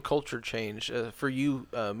the culture change for you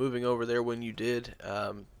moving over there when you did?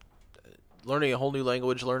 Learning a whole new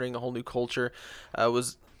language, learning a whole new culture.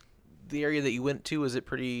 Was the area that you went to, was it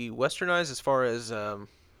pretty westernized as far as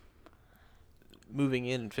moving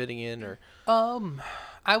in and fitting in? Or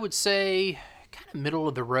I would say kind of middle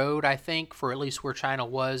of the road, I think, for at least where China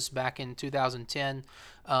was back in 2010.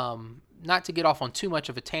 Not to get off on too much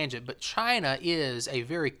of a tangent, but China is a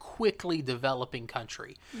very quickly developing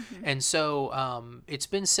country. And so it's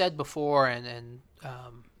been said before, and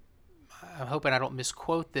I'm hoping I don't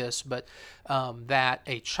misquote this, but that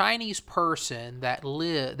a Chinese person that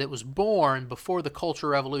was born before the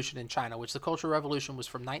Cultural Revolution in China, which the Cultural Revolution was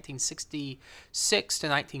from 1966 to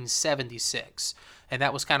 1976, and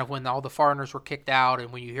that was kind of when all the foreigners were kicked out,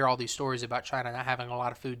 and when you hear all these stories about China not having a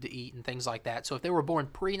lot of food to eat and things like that. So if they were born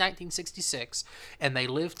pre-1966 and they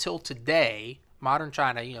lived till today, modern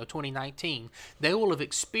China, 2019, they will have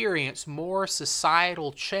experienced more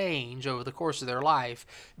societal change over the course of their life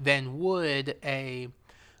than would an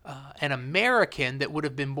American that would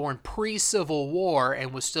have been born pre-Civil War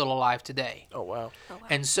and was still alive today. Oh wow!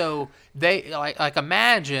 And so they like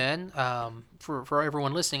imagine for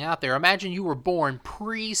everyone listening out there, imagine you were born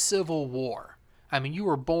pre-Civil War. I mean, you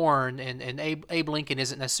were born, and Abe Lincoln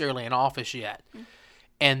isn't necessarily in office yet,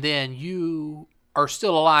 and then you are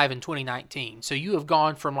still alive in 2019. So you have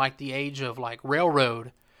gone from like the age of like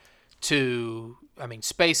railroad to, I mean,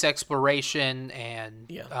 space exploration and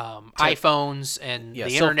iPhones and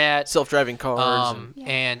the internet. Self-driving cars.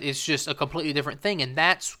 And it's just a completely different thing. And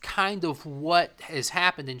that's kind of what has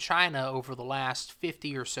happened in China over the last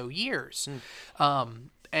 50 or so years.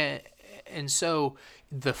 And so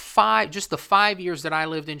the 5 years that I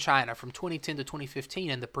lived in China from 2010 to 2015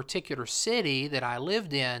 in the particular city that I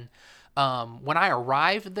lived in, when I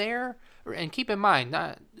arrived there, and keep in mind,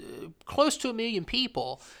 close to 1 million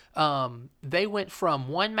people, they went from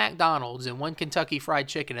one McDonald's and one Kentucky Fried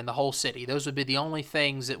Chicken in the whole city. Those would be the only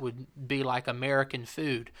things that would be like American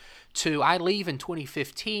food. To I leave in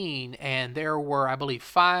 2015, and there were, I believe,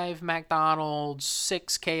 5 McDonald's,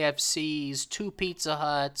 6 KFCs, 2 Pizza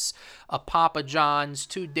Huts, a Papa John's,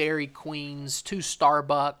 2 Dairy Queens, 2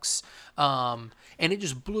 Starbucks, and it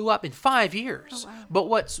just blew up in 5 years. Oh, wow.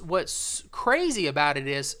 But what's crazy about it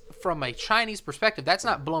is, from a Chinese perspective, that's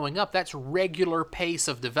not blowing up. That's regular pace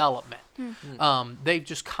of development.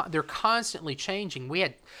 They're constantly changing.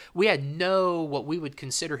 We had no, what we would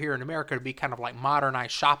consider here in America to be kind of like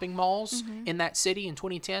modernized shopping malls in that city in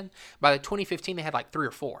 2010. By 2015, they had like 3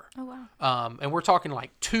 or 4. Oh, wow. And we're talking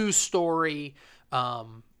like 2-story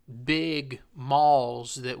big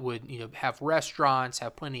malls that would, have restaurants,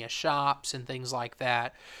 have plenty of shops and things like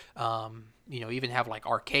that. Even have like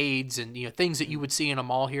arcades and, things that you would see in a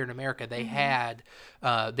mall here in America. They had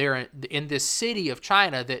there in this city of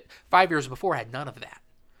China that 5 years before had none of that.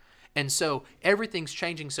 And so everything's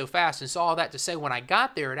changing so fast. And so all that to say, when I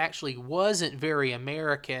got there, it actually wasn't very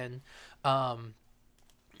American.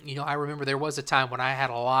 I remember there was a time when I had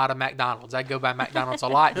a lot of McDonald's. I'd go by McDonald's a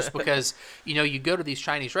lot just because, you go to these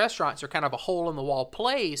Chinese restaurants, they're kind of a hole-in-the-wall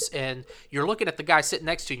place, and you're looking at the guy sitting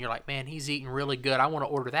next to you, and you're like, man, he's eating really good. I want to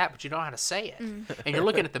order that, but you don't know how to say it. And you're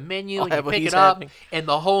looking at the menu, and you pick it up, and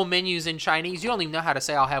the whole menu's in Chinese. You don't even know how to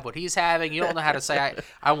say, I'll have what he's having. You don't know how to say,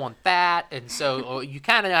 I want that. And so you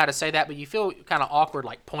kind of know how to say that, but you feel kind of awkward,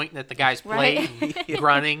 like pointing at the guy's plate and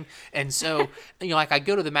grunting. And so, like I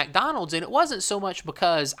go to the McDonald's, and it wasn't so much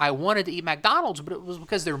because I wanted to eat McDonald's, but it was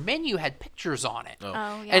because their menu had pictures on it.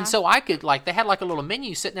 Oh, yeah. And so I could, they had like a little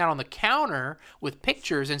menu sitting out on the counter with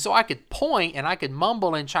pictures, and so I could point and I could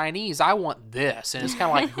mumble in Chinese, I want this. And it's kind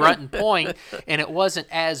of like grunt and point, and it wasn't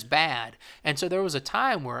as bad. And so there was a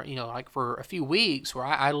time where, for a few weeks where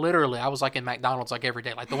I was like in McDonald's like every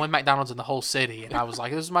day, like the one McDonald's in the whole city. And I was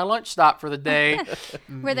like, this is my lunch stop for the day.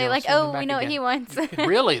 Were they like, oh, we know what he wants?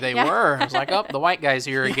 Really, they were. I was like, oh, the white guy's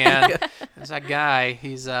here again. There's that guy.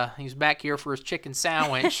 He's back here for his chicken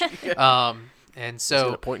sandwich. And so he's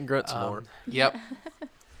gonna point and grunt some more. Yep.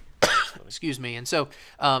 Excuse me. And so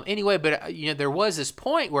anyway, but there was this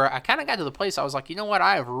point where I kind of got to the place I was like, you know what,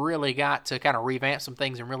 I have really got to kind of revamp some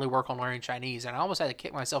things and really work on learning Chinese. And I almost had to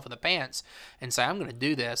kick myself in the pants and say, I'm going to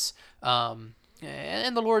do this.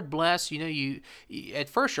 And the Lord bless, you at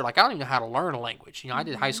first you're like, I don't even know how to learn a language. I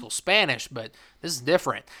did high school Spanish, but this is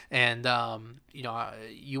different. And,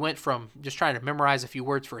 you went from just trying to memorize a few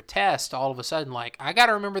words for a test to all of a sudden, like, I got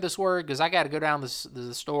to remember this word because I got to go down to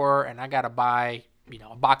the store and I got to buy,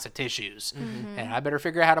 a box of tissues. And I better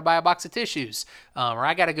figure out how to buy a box of tissues. Or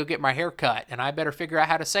I got to go get my hair cut and I better figure out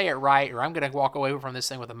how to say it right, or I'm going to walk away from this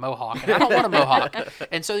thing with a mohawk. And I don't want a mohawk.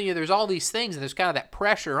 And so, there's all these things and there's kind of that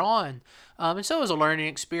pressure on. And so it was a learning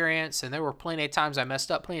experience, and there were plenty of times I messed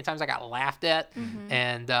up, plenty of times I got laughed at,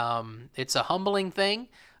 and it's a humbling thing,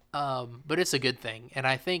 but it's a good thing. And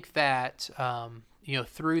I think that,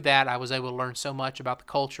 through that, I was able to learn so much about the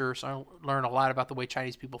culture, so I learned a lot about the way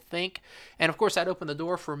Chinese people think. And, of course, that opened the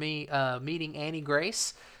door for me meeting Annie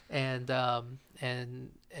Grace and us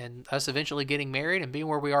eventually getting married and being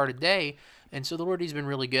where we are today. And so the Lord, He's been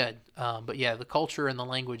really good. But, yeah, the culture and the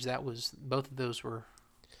language, both of those were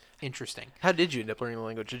interesting. How did you end up learning the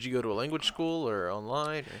language? Did you go to a language school or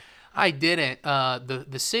online? Or? I didn't.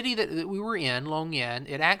 The city that we were in, Longyan,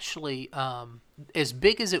 it actually, as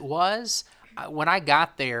big as it was, when I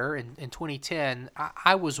got there in 2010,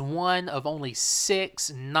 I was one of only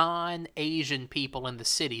 6 non-Asian people in the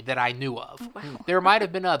city that I knew of. Wow. There might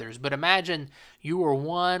have been others, but imagine you were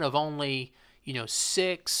one of only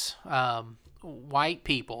 6 white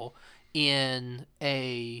people in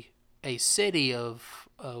a city of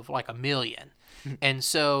like 1 million. And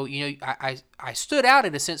so, I stood out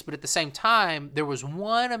in a sense, but at the same time, there was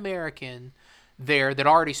one American there that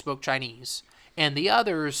already spoke Chinese. And the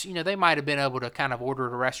others, they might have been able to kind of order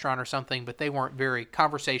at a restaurant or something, but they weren't very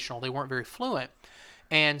conversational. They weren't very fluent.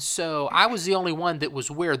 And so I was the only one that was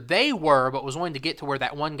where they were, but was wanting to get to where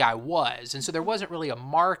that one guy was. And so there wasn't really a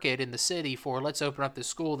market in the city for, let's open up this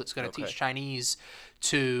school that's going to teach Chinese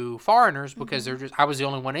to foreigners, because I was the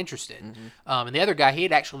only one interested. And the other guy, he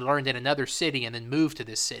had actually learned in another city and then moved to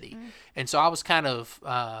this city. And so I was kind of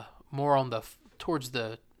more on towards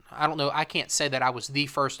the, I don't know, I can't say that I was the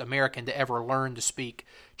first American to ever learn to speak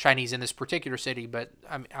Chinese in this particular city, but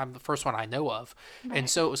I'm the first one I know of. Right. And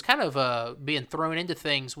so it was kind of being thrown into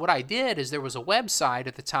things. What I did is there was a website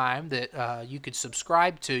at the time that you could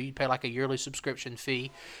subscribe to. You'd pay like a yearly subscription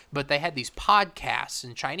fee, but they had these podcasts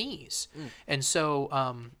in Chinese. And so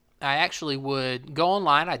I actually would go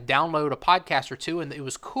online, I'd download a podcast or two, and it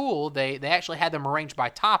was cool. They actually had them arranged by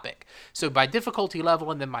topic. So by difficulty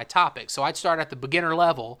level and then by topic. So I'd start at the beginner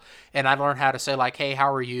level, and I'd learn how to say, like, hey,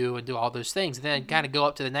 how are you, and do all those things. And then I'd kind of go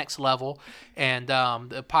up to the next level, and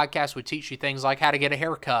the podcast would teach you things like how to get a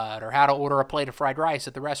haircut, or how to order a plate of fried rice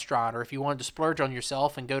at the restaurant, or if you wanted to splurge on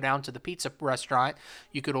yourself and go down to the pizza restaurant,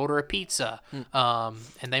 you could order a pizza.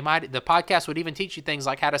 And the podcast would even teach you things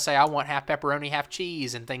like how to say, I want half pepperoni, half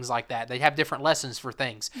cheese, and things like that. They have different lessons for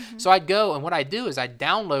things. So I'd go, and what I do is I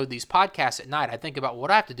download these podcasts at night. I think about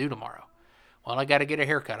what I have to do tomorrow. Well, I got to get a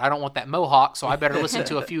haircut. I don't want that mohawk, so I better listen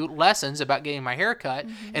to a few lessons about getting my haircut.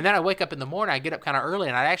 And then I wake up in the morning, I get up kind of early,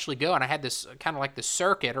 and I actually go, and I had this kind of like this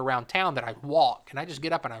circuit around town that I'd walk. And I just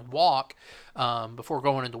get up and I'd walk before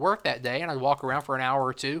going into work that day, and I'd walk around for an hour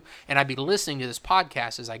or two, and I'd be listening to this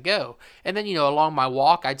podcast as I go. And then, along my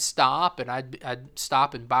walk, I'd stop, and I'd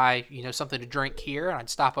stop and buy, something to drink here, and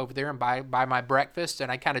I'd stop over there and buy my breakfast,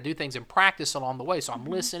 and I kind of do things and practice along the way. So I'm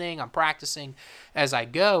listening, I'm practicing as I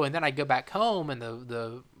go, and then I go back home, and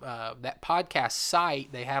that podcast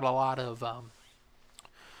site, they had a lot of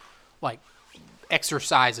like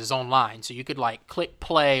exercises online, so you could like click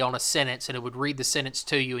play on a sentence and it would read the sentence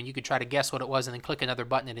to you, and you could try to guess what it was and then click another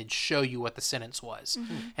button and it'd show you what the sentence was,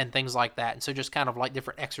 and things like that. And so just kind of like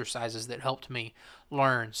different exercises that helped me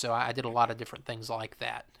learn. So I did a lot of different things like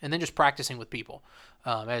that, and then just practicing with people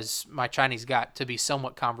as my Chinese got to be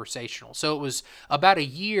somewhat conversational. So it was about a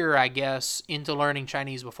year, I guess, into learning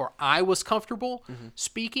Chinese before I was comfortable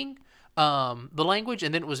speaking the language,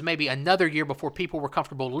 and then it was maybe another year before people were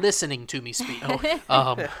comfortable listening to me speak.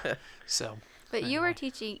 So. But you were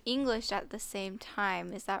teaching English at the same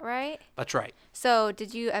time, is that right? That's right. So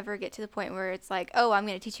did you ever get to the point where it's like, oh, I'm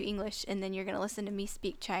going to teach you English, and then you're going to listen to me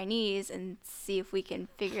speak Chinese and see if we can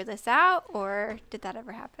figure this out, or did that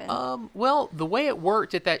ever happen? Well, the way it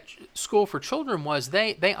worked at that school for children was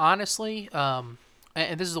they honestly, and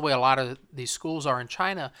this is the way a lot of these schools are in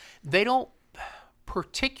China, they don't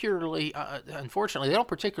particularly, unfortunately, they don't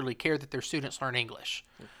particularly care that their students learn English.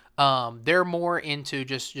 They're more into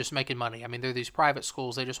just making money. I mean, they're these private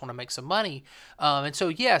schools. They just want to make some money. And so,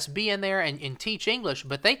 yes, be in there and teach English.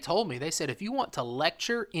 But they told me, they said, if you want to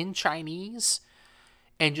lecture in Chinese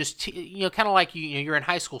and just, kind of like you're in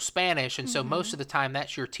high school Spanish. And so most of the time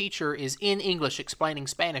that's your teacher is in English explaining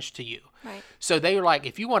Spanish to you. Right. So they were like,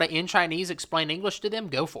 if you want to in Chinese explain English to them,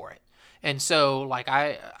 go for it. And so, like,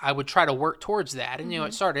 I would try to work towards that. And,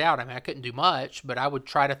 it started out, I mean, I couldn't do much, but I would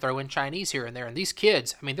try to throw in Chinese here and there. And these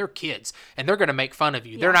kids, I mean, they're kids, and they're going to make fun of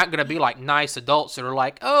you. Yeah. They're not going to be like nice adults that are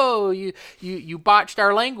like, oh, you botched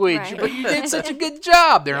our language, right, but you did such a good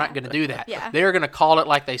job. They're not going to do that. Yeah. They're going to call it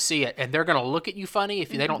like they see it. And they're going to look at you funny if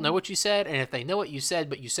they don't know what you said. And if they know what you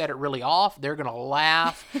said, but you said it really off, they're going to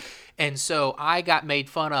laugh. And so I got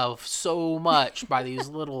made fun of so much by these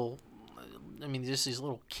little... just these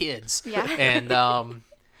little kids. Yeah. And,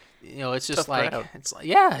 it's just Tough crowd.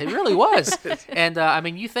 Yeah, it really was.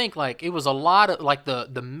 And, you think like it was a lot of like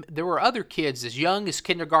there were other kids as young as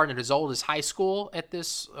kindergarten and as old as high school at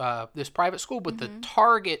this private school, but the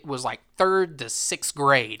target was like 3rd to 6th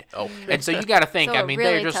grade. Oh. And so you got to think, So really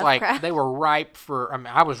they're just like, crowd. they were ripe for,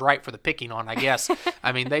 I was ripe for the picking on, I guess.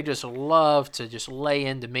 They just loved to just lay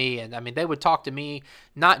into me. And they would talk to me,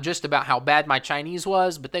 not just about how bad my Chinese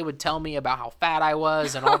was, but they would tell me about how fat I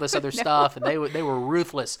was and all this other stuff. And they were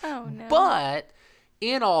ruthless. Oh, no. But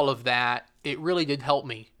in all of that, it really did help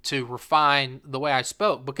me to refine the way I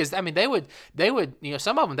spoke, because they would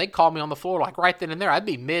some of them, they'd call me on the floor like right then and there. I'd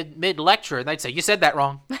be mid lecture and they'd say, you said that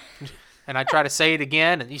wrong. And I'd try to say it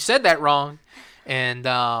again, and you said that wrong. And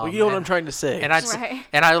well, you know what I'm trying to say. And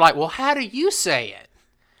I'd like, well, how do you say it?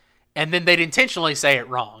 And then they'd intentionally say it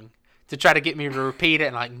wrong to try to get me to repeat it,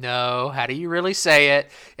 and like, no, how do you really say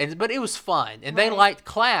it? But it was fun, and they liked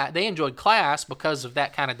class. They enjoyed class because of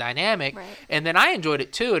that kind of dynamic, and then I enjoyed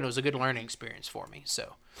it too, and it was a good learning experience for me.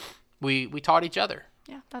 So we taught each other.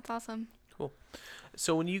 Yeah, that's awesome. Cool.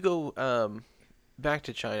 So when you go back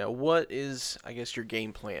to China, what is, I guess, your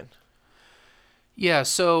game plan? Yeah,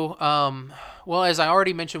 so, well, as I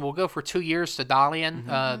already mentioned, we'll go for 2 years to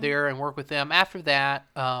Dalian there and work with them. After that,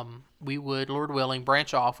 we would, Lord willing,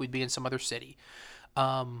 branch off. We'd be in some other city.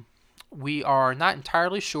 We are not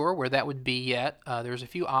entirely sure where that would be yet. There's a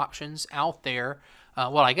few options out there.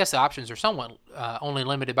 well, I guess the options are somewhat only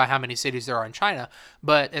limited by how many cities there are in China.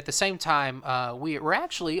 But at the same time, we're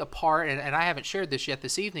actually a part, and I haven't shared this yet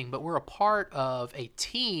this evening, but we're a part of a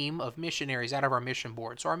team of missionaries out of our mission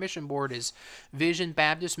board. So our mission board is Vision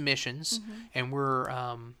Baptist Missions, and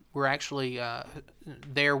we're actually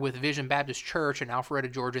there with Vision Baptist Church in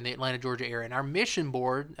Alpharetta, Georgia, in the Atlanta, Georgia area. And our mission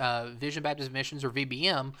board, Vision Baptist Missions, or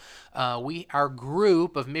VBM, our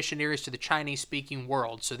group of missionaries to the Chinese-speaking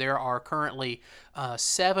world. So there are currently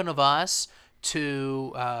 7 of us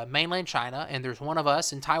to mainland China, and there's one of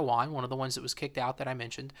us in Taiwan, one of the ones that was kicked out that I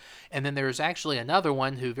mentioned. And then there's actually another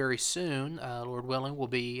one who very soon, Lord willing, will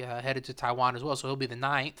be headed to Taiwan as well. So he'll be the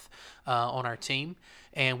 9th on our team.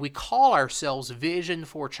 And we call ourselves Vision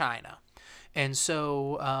for China. And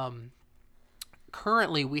so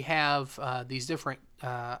currently we have these different,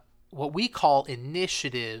 what we call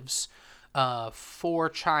initiatives for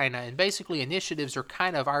China. And basically initiatives are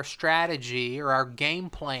kind of our strategy or our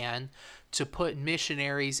game plan to put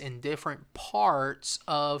missionaries in different parts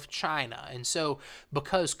of China. And so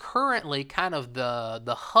because currently kind of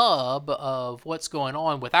the hub of what's going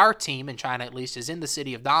on with our team in China, at least, is in the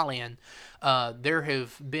city of Dalian,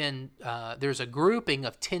 there's a grouping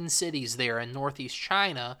of 10 cities there in northeast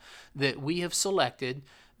China that we have selected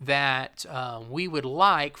that we would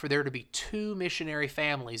like for there to be 2 missionary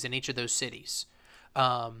families in each of those cities.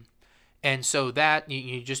 And so that,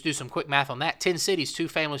 you just do some quick math on that. 10 cities, 2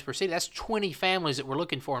 families per city. That's 20 families that we're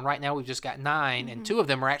looking for. And right now we've just got 9, and 2 of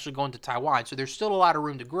them are actually going to Taiwan. So there's still a lot of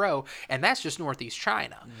room to grow, and that's just northeast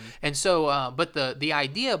China. And so, but the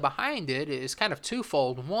idea behind it is kind of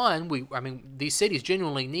twofold. One, these cities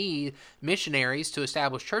genuinely need missionaries to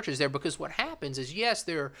establish churches there, because what happens is, yes,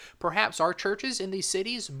 there perhaps are churches in these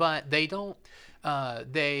cities, but they don't.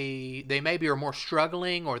 They maybe are more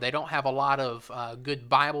struggling, or they don't have a lot of good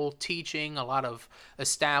Bible teaching, a lot of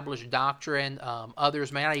established doctrine.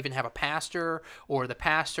 Others may not even have a pastor, or the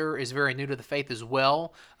pastor is very new to the faith as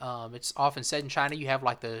well. It's often said in China you have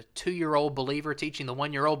like the 2-year-old believer teaching the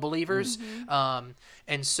 1-year-old believers.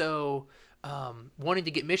 And so wanting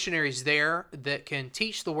to get missionaries there that can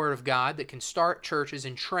teach the Word of God, that can start churches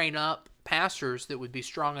and train up pastors that would be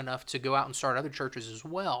strong enough to go out and start other churches as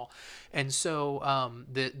well. And so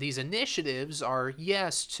these initiatives are,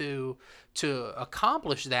 yes, to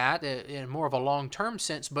accomplish that in more of a long-term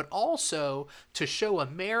sense, but also to show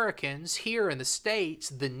Americans here in the States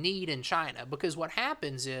the need in China. Because what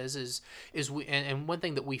happens is we, and one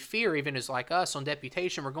thing that we fear, even as like us on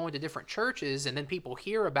deputation, we're going to different churches, and then people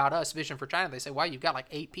hear about us, Vision for China, they say, wow, you've got like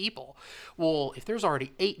 8 people. Well, if there's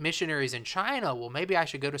already 8 missionaries in China, well, maybe I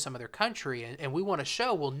should go to some other country. And we want to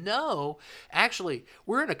show, well, no, actually,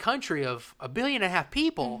 we're in a country of 1.5 billion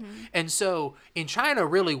people. And so in China,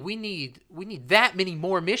 really, we need that many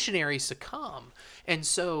more missionaries to come. And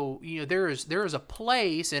so, there is a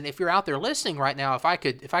place, and if you're out there listening right now, if I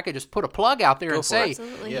could just put a plug out there and say,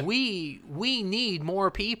 we need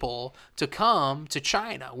more people to come to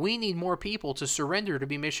China. We need more people to surrender to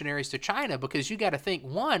be missionaries to China, because you got to think,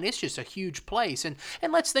 one, it's just a huge place. And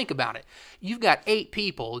let's think about it. You've got 8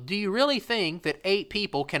 people. Do you really think that 8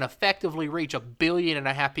 people can effectively reach 1.5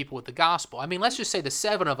 billion people with the gospel? I mean, let's just say the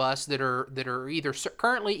 7 of us that are either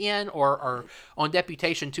currently in or are on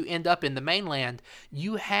deputation to end up in the mainland.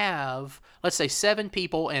 You have, let's say, 7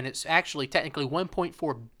 people, and it's actually technically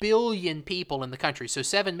 1.4 billion people in the country. So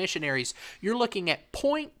 7 missionaries, you're looking at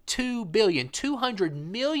 0.2 billion, 200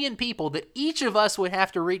 million people that each of us would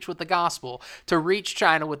have to reach with the gospel to reach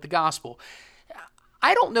China with the gospel.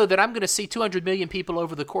 I don't know that I'm going to see 200 million people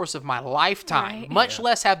over the course of my lifetime, much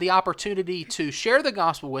less have the opportunity to share the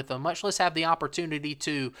gospel with them, much less have the opportunity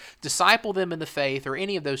to disciple them in the faith or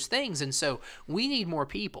any of those things. And so we need more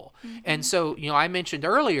people. And so, I mentioned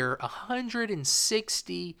earlier,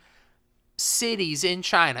 160 cities in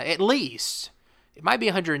China, at least. It might be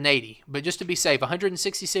 180, but just to be safe,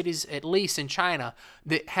 160 cities at least in China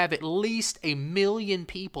that have at least 1 million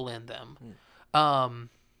people in them.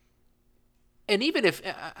 And even if,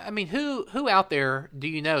 who out there do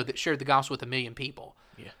you know that shared the gospel with 1 million people?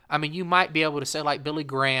 Yeah. I mean, you might be able to say like Billy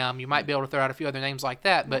Graham, you might be able to throw out a few other names like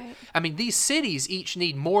that, but these cities each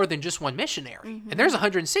need more than just one missionary. And there's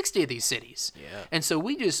 160 of these cities. Yeah. And so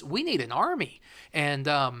we need an army. And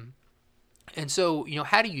so,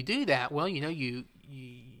 how do you do that? Well, you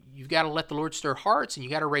you've got to let the Lord stir hearts, and you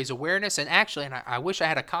got to raise awareness. And actually, and I wish I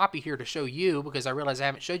had a copy here to show you, because I realize I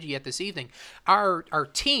haven't showed you yet this evening. Our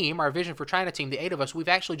team, our Vision for China team, the 8 of us, we've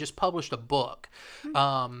actually just published a book,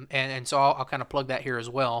 and so I'll kind of plug that here as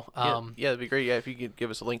well. Yeah, that'd be great. Yeah, if you could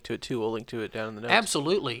give us a link to it too, we'll link to it down in the notes.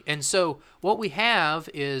 Absolutely. And so what we have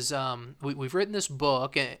is we've written this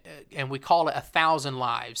book, and we call it 1,000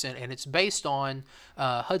 Lives, and it's based on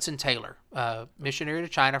Hudson Taylor, missionary to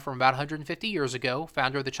China from about 150 years ago,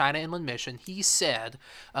 founder of the China Inland Mission. He said,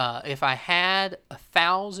 if I had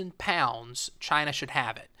 1,000 pounds, China should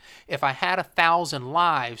have it. If I had 1,000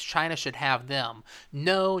 lives, China should have them.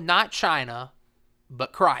 No, not China,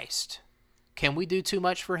 but Christ. Can we do too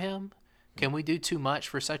much for him? Can we do too much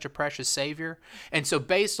for such a precious Savior? And so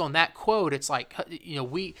based on that quote, it's like,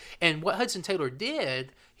 and what Hudson Taylor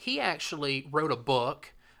did, he actually wrote a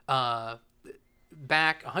book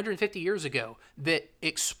back 150 years ago that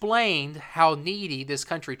explained how needy this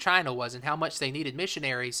country China was and how much they needed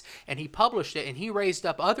missionaries, and he published it, and he raised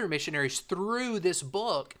up other missionaries through this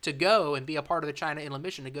book to go and be a part of the China Inland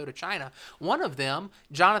Mission, to go to China. One of them,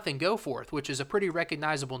 Jonathan Goforth, which is a pretty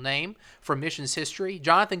recognizable name from missions history.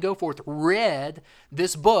 Jonathan Goforth read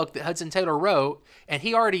this book that Hudson Taylor wrote, and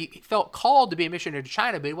he already felt called to be a missionary to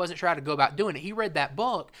China, but he wasn't sure how to go about doing it. He read that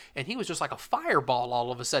book, and he was just like a fireball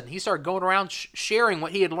all of a sudden. He started going around sharing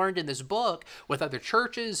what he had learned in this book with other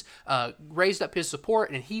churches, raised up his support,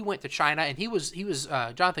 and he went to China. And he was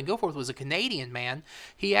Jonathan Goforth was a Canadian man.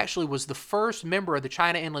 He actually was the first member of the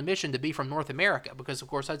China Inland Mission to be from North America, because of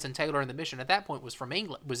course Hudson Taylor and the mission at that point was from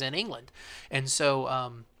England, was in England. And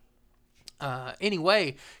so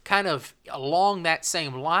anyway, kind of along that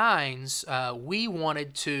same lines, we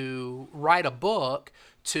wanted to write a book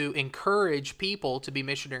to encourage people to be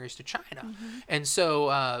missionaries to China. Mm-hmm. And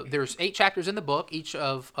so there's 8 chapters in the book. Each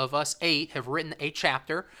of us 8 have written a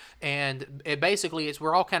chapter, and basically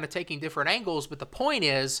we're all kind of taking different angles, but the point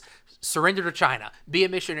is surrender to China, be a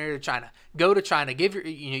missionary to China, go to China, give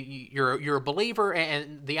you're a believer.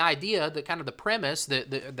 And the idea, the kind of the premise,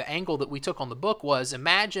 the angle that we took on the book was,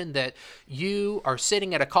 imagine that you are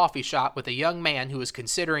sitting at a coffee shop with a young man who is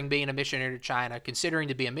considering being a missionary to China, considering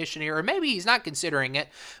to be a missionary, or maybe he's not considering it,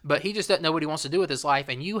 but he just doesn't know what he wants to do with his life,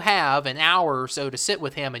 and you have an hour or so to sit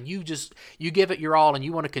with him, and you give it your all, and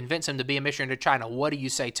you want to convince him to be a missionary to China. What do you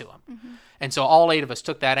say to him? Mm-hmm. And so all 8 of us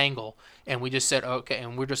took that angle, and we just said, okay,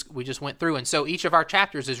 and we just went through. And so each of our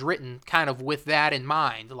chapters is written kind of with that in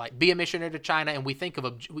mind, like be a missionary to China, and we think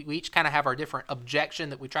of we each kind of have our different objection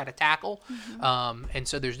that we try to tackle. Mm-hmm. And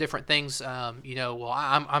so there's different things, well,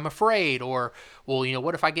 I'm afraid, or, well,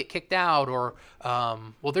 what if I get kicked out, or,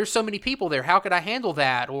 well, there's so many people there, how could I handle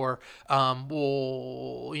that, or,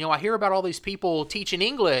 well, I hear about all these people teaching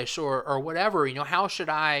English, or whatever, how should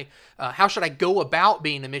I go about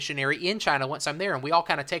being a missionary in China once I'm there? And we all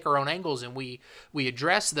kind of take our own angles, and we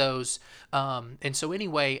address those. And so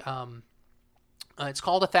anyway, it's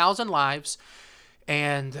called 1,000 Lives,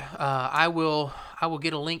 and I will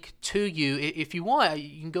get a link to you. If you want,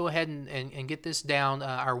 you can go ahead and get this down.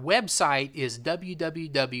 Our website is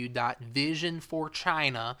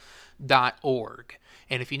www.visionforchina.org.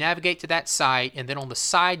 And if you navigate to that site, and then on the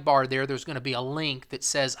sidebar there's going to be a link that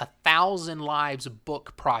says 1,000 Lives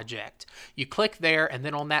Book Project. You click there, and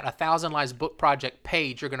then on that 1,000 Lives Book Project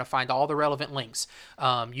page, you're going to find all the relevant links.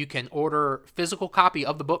 You can order physical copy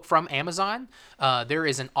of the book from Amazon. There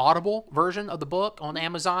is an Audible version of the book on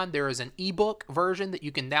Amazon. There is an ebook version that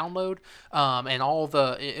you can download, and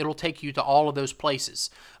it'll take you to all of those places.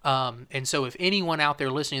 And so if anyone out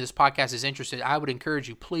there listening to this podcast is interested, I would encourage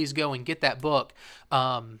you, please go and get that book.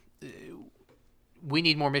 We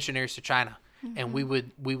need more missionaries to China, mm-hmm. and we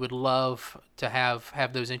would love to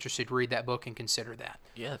have those interested read that book and consider that.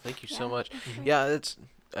 Yeah, thank you so much. Mm-hmm. Yeah,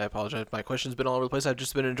 I apologize. My question's been all over the place. I've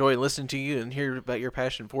just been enjoying listening to you and hear about your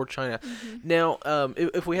passion for China. Mm-hmm. Now,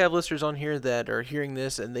 if we have listeners on here that are hearing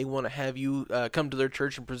this and they want to have you come to their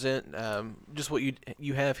church and present just what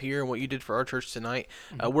you have here and what you did for our church tonight,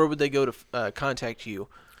 mm-hmm. Where would they go to contact you?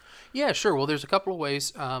 Yeah, sure. Well, there's a couple of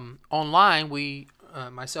ways. Online,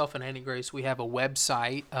 myself and Annie Grace, we have a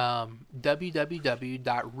website,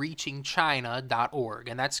 www.reachingchina.org,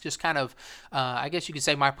 and that's just kind of, I guess you could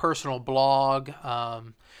say, my personal blog.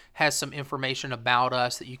 Has some information about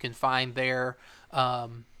us that you can find there,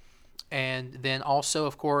 and then also,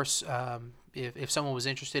 of course, if someone was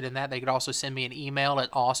interested in that, they could also send me an email at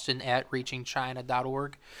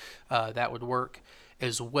austin@reachingchina.org. That would work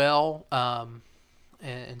as well.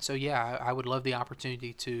 And so, yeah, I would love the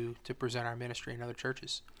opportunity to present our ministry in other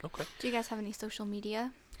churches. Okay. Do you guys have any social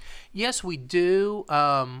media? Yes, we do.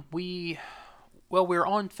 Well, we're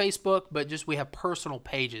on Facebook, but just we have personal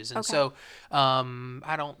pages, and Okay. so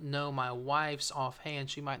I don't know my wife's offhand.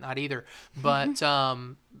 She might not either, but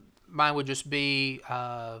mine would just be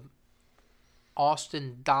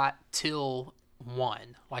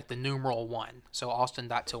Austin.till1, like the numeral 1. So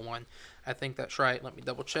Austin.till1. I think that's right. Let me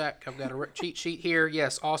double check. I've got a cheat sheet here.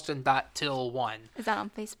 Yes, Austin.till1. Is that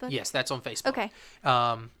on Facebook? Yes, that's on Facebook. Okay.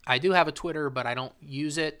 I do have a Twitter, but I don't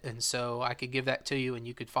use it, and so I could give that to you, and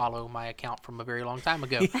you could follow my account from a very long time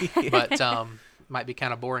ago. But might be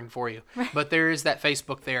kind of boring for you. But there is that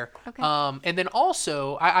Facebook there. Okay. And then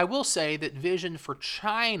also, I will say that Vision for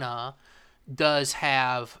China does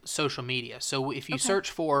have social media. So if you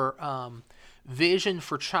search for Vision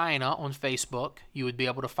for China on Facebook, you would be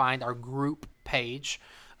able to find our group page.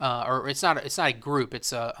 Or it's not a group.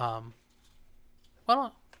 It's a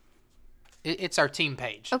it's our team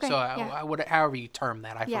page. Okay, So yeah. I would, however you term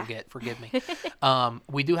that, I Yeah. forget. Forgive me.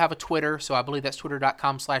 We do have a Twitter, so I believe that's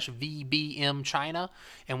twitter.com/VBMChina,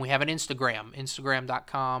 and we have an Instagram,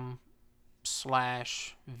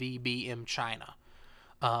 instagram.com/VBMChina.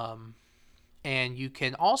 And you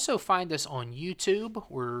can also find us on YouTube.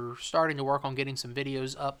 We're starting to work on getting some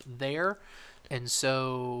videos up there. And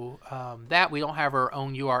so that we don't have our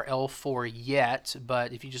own URL for yet,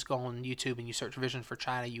 but if you just go on YouTube and you search Vision for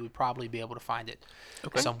China, you would probably be able to find it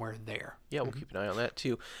somewhere there. Yeah, we'll keep an eye on that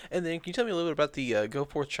too. And then, can you tell me a little bit about the Go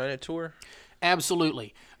Forth China tour?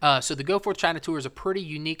 Absolutely. So the Go Forth China Tour is a pretty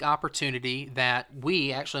unique opportunity that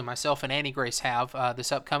we, actually myself and Annie Grace, have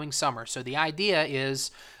this upcoming summer. So the idea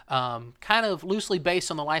is kind of loosely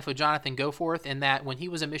based on the life of Jonathan Goforth, in that when he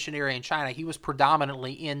was a missionary in China, he was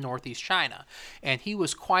predominantly in Northeast China, and he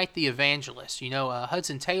was quite the evangelist. You know,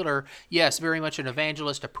 Hudson Taylor, yes, very much an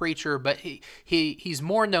evangelist, a preacher, but he's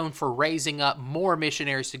more known for raising up more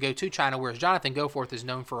missionaries to go to China, whereas Jonathan Goforth is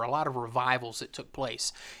known for a lot of revivals that took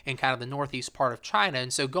place in kind of the northeast part of China.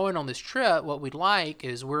 And so going on this trip, what we'd like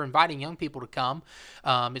is we're inviting young people to come.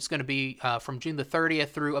 It's going to be from June the 30th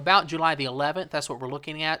through about July the 11th. That's what we're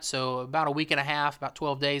looking at. So about a week and a half, about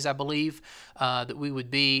 12 days, I believe, that we would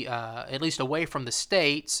be at least away from the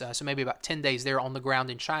States. So maybe about 10 days there on the ground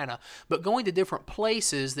in China. But going to different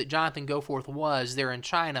places that Jonathan Goforth was there in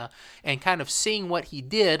China, and kind of seeing what he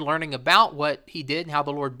did, learning about what he did and how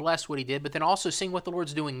the Lord blessed what he did, but then also seeing what the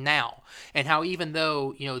Lord's doing now, and how even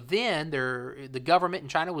though, you know, then the government in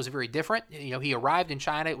China was very different. You know, he arrived in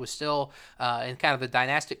China, it was still in kind of the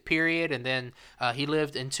dynastic period, and then he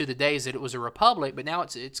lived into the days that it was a republic, but now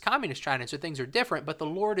it's communist China, so things are different, but the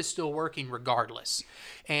Lord is still working regardless.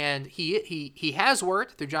 And he has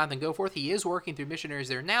worked through Jonathan Goforth. He is working through missionaries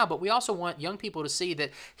there now, but we also want young people to see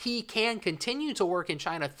that he can continue to work in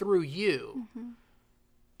China through you.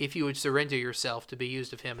 If you would surrender yourself to be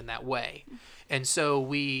used of him in that way. And so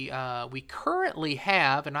we currently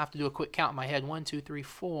have, and I have to do a quick count in my head, 1, 2, 3,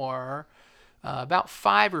 4, about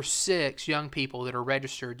 5 or 6 young people that are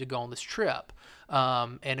registered to go on this trip.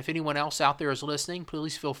 And if anyone else out there is listening,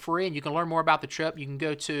 please feel free, and you can learn more about the trip. You can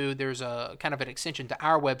go to, there's a kind of an extension to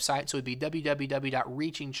our website, so it'd be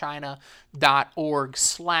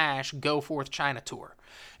www.reachingchina.org/GoForthChinaTour.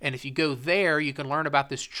 And if you go there, you can learn about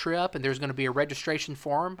this trip, and there's going to be a registration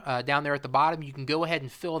form down there at the bottom. You can go ahead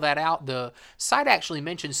and fill that out. The site actually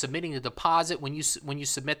mentions submitting a deposit when you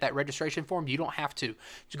submit that registration form. You don't have to.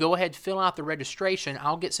 Just go ahead, fill out the registration.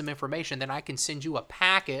 I'll get some information, then I can send you a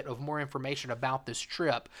packet of more information about this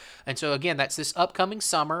trip. And so again, that's this upcoming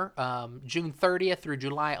summer, June 30th through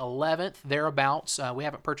July 11th, thereabouts. We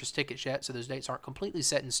haven't purchased tickets yet, so those dates aren't completely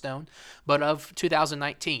set in stone, but of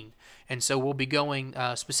 2019. And so we'll be going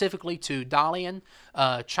specifically to Dalian,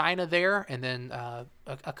 China there, and then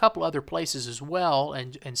a couple other places as well,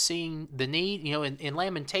 and seeing the need. You know, in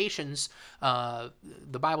Lamentations,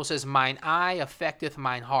 the Bible says, "Mine eye affecteth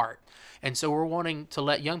mine heart." And so we're wanting to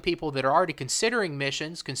let young people that are already considering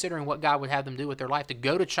missions, considering what God would have them do with their life, to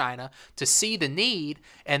go to China, to see the need,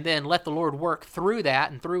 and then let the Lord work through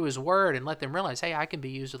that and through his word, and let them realize, hey, I can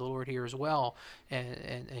be used of the Lord here as well,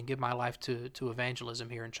 and give my life to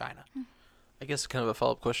evangelism here in China. I guess kind of a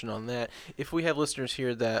follow-up question on that. If we have listeners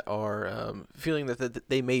here that are feeling that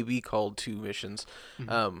they may be called to missions,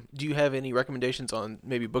 do you have any recommendations on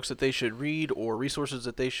maybe books that they should read or resources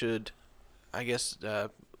that they should, I guess,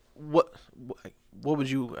 what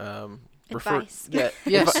would you refer? Advice. Yeah,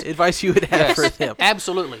 Yes. advice you would have for them.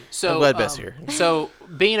 Absolutely. So I'm glad Beth's here. So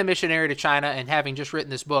being a missionary to China and having just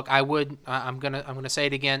written this book, I'm gonna say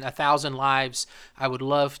it again, 1,000 Lives. I would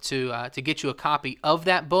love to get you a copy of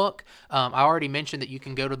that book. I already mentioned that you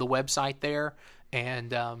can go to the website there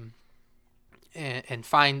and and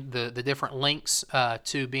find the different links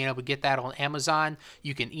to being able to get that on Amazon,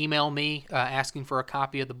 you can email me asking for a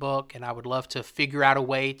copy of the book, and I would love to figure out a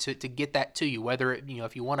way to get that to you. Whether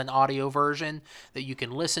if you want an audio version that you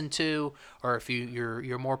can listen to, or if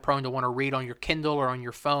you're more prone to want to read on your Kindle or on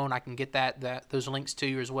your phone, I can get those links to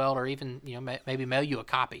you as well, or even maybe mail you a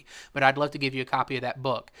copy. But I'd love to give you a copy of that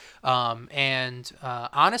book.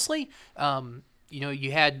 Honestly.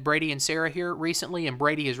 You had Brady and Sarah here recently, and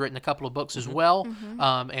Brady has written a couple of books as well.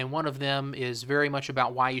 And one of them is very much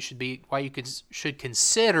about why you should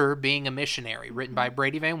consider being a missionary, written by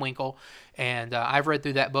Brady Van Winkle. And I've read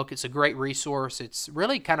through that book. It's a great resource. It's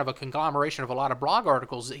really kind of a conglomeration of a lot of blog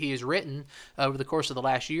articles that he has written over the course of the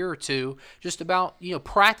last year or two, just about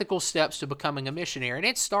practical steps to becoming a missionary. And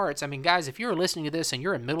it starts, guys, if you're listening to this and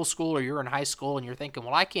you're in middle school or you're in high school and you're thinking,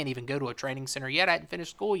 well, I can't even go to a training center yet, I hadn't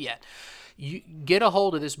finished school yet. You get a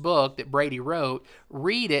hold of this book that Brady wrote,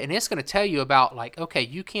 read it, and it's going to tell you about, like, okay,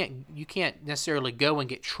 you can't necessarily go and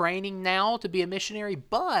get training now to be a missionary,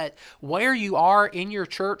 but where you are in your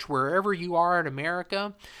church, wherever you are in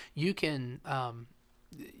America, you can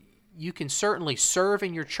certainly serve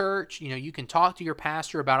in your church. You can talk to your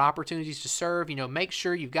pastor about opportunities to serve. Make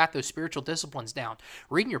sure you've got those spiritual disciplines down.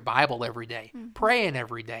 Reading your Bible every day, praying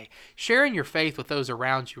every day, sharing your faith with those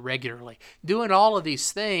around you regularly, doing all of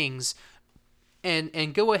these things.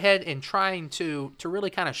 And go ahead and trying to really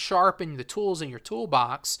kind of sharpen the tools in your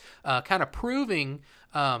toolbox, kind of proving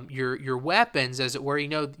your weapons, as it were.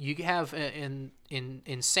 You have in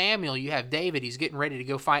Samuel, you have David. He's getting ready to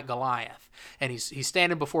go fight Goliath, and he's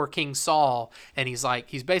standing before King Saul, and he's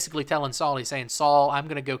basically telling Saul, he's saying, Saul, I'm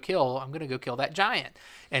gonna go kill that giant.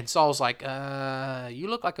 And Saul's like, you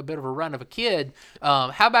look like a bit of a run of a kid.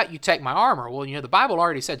 How about you take my armor? Well, the Bible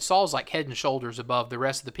already said Saul's like head and shoulders above the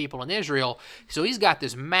rest of the people in Israel. So he's got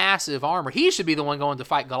this massive armor. He should be the one going to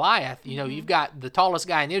fight Goliath. You've got the tallest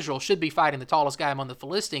guy in Israel should be fighting the tallest guy among the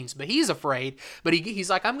Philistines, but he's afraid. But he's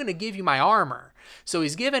like, I'm going to give you my armor. So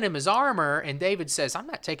he's giving him his armor, and David says, I'm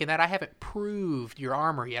not taking that. I haven't proved your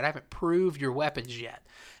armor yet. I haven't proved your weapons yet.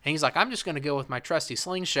 And he's like, I'm just going to go with my trusty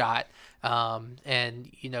slingshot,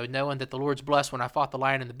 and knowing that the Lord's blessed when I fought the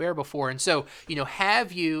lion and the bear before. And so,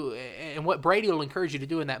 have you, and what Brady will encourage you to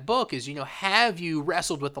do in that book is, have you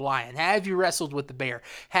wrestled with the lion? Have you wrestled with the bear?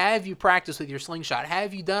 Have you practiced with your slingshot?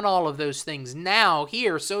 Have you done all of those things now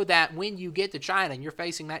here, so that when you get to China and you're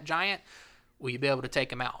facing that giant, will you be able to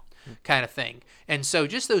take him out? Kind of thing. And so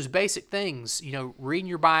just those basic things, reading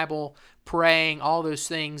your Bible, praying, all those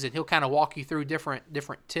things, and he'll kind of walk you through different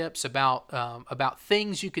tips about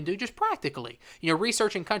things you can do just practically.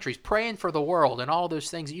 Researching countries, praying for the world, and all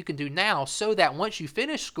those things that you can do now, so that once you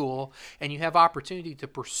finish school and you have opportunity to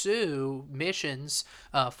pursue missions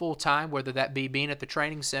full time, whether that be being at the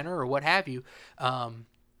training center or what have you,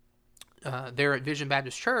 there at Vision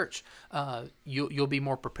Baptist Church, you'll be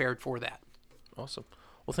more prepared for that. Awesome.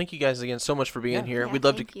 Well, thank you guys again so much for being here. Yeah, we'd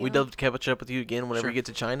love to catch up with you again whenever you get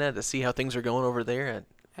to China to see how things are going over there.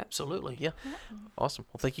 Absolutely. Yeah. Awesome.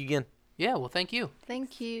 Well, thank you again. Yeah, well, thank you.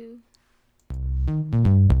 Thank you.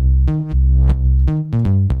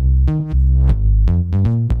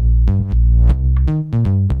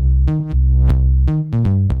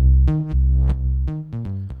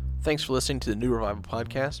 Thanks for listening to the New Revival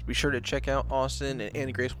Podcast. Be sure to check out Austin and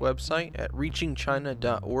Annie Grace's website at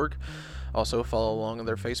reachingchina.org. Also, follow along on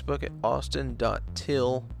their Facebook at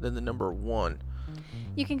austin.till, then the number 1.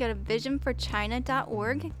 You can go to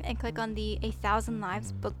visionforchina.org and click on the 1,000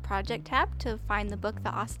 Lives Book Project tab to find the book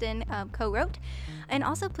that Austin co-wrote. And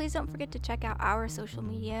also, please don't forget to check out our social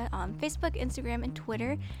media on Facebook, Instagram, and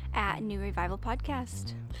Twitter at New Revival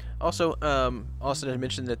Podcast. Also, Austin had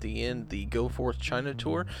mentioned at the end the Go Forth China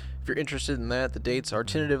Tour. If you're interested in that, the dates are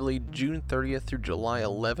tentatively June 30th through July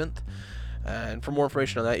 11th. And for more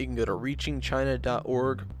information on that, you can go to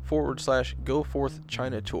reachingchina.org/Go Forth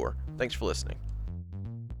China Tour. Thanks for listening.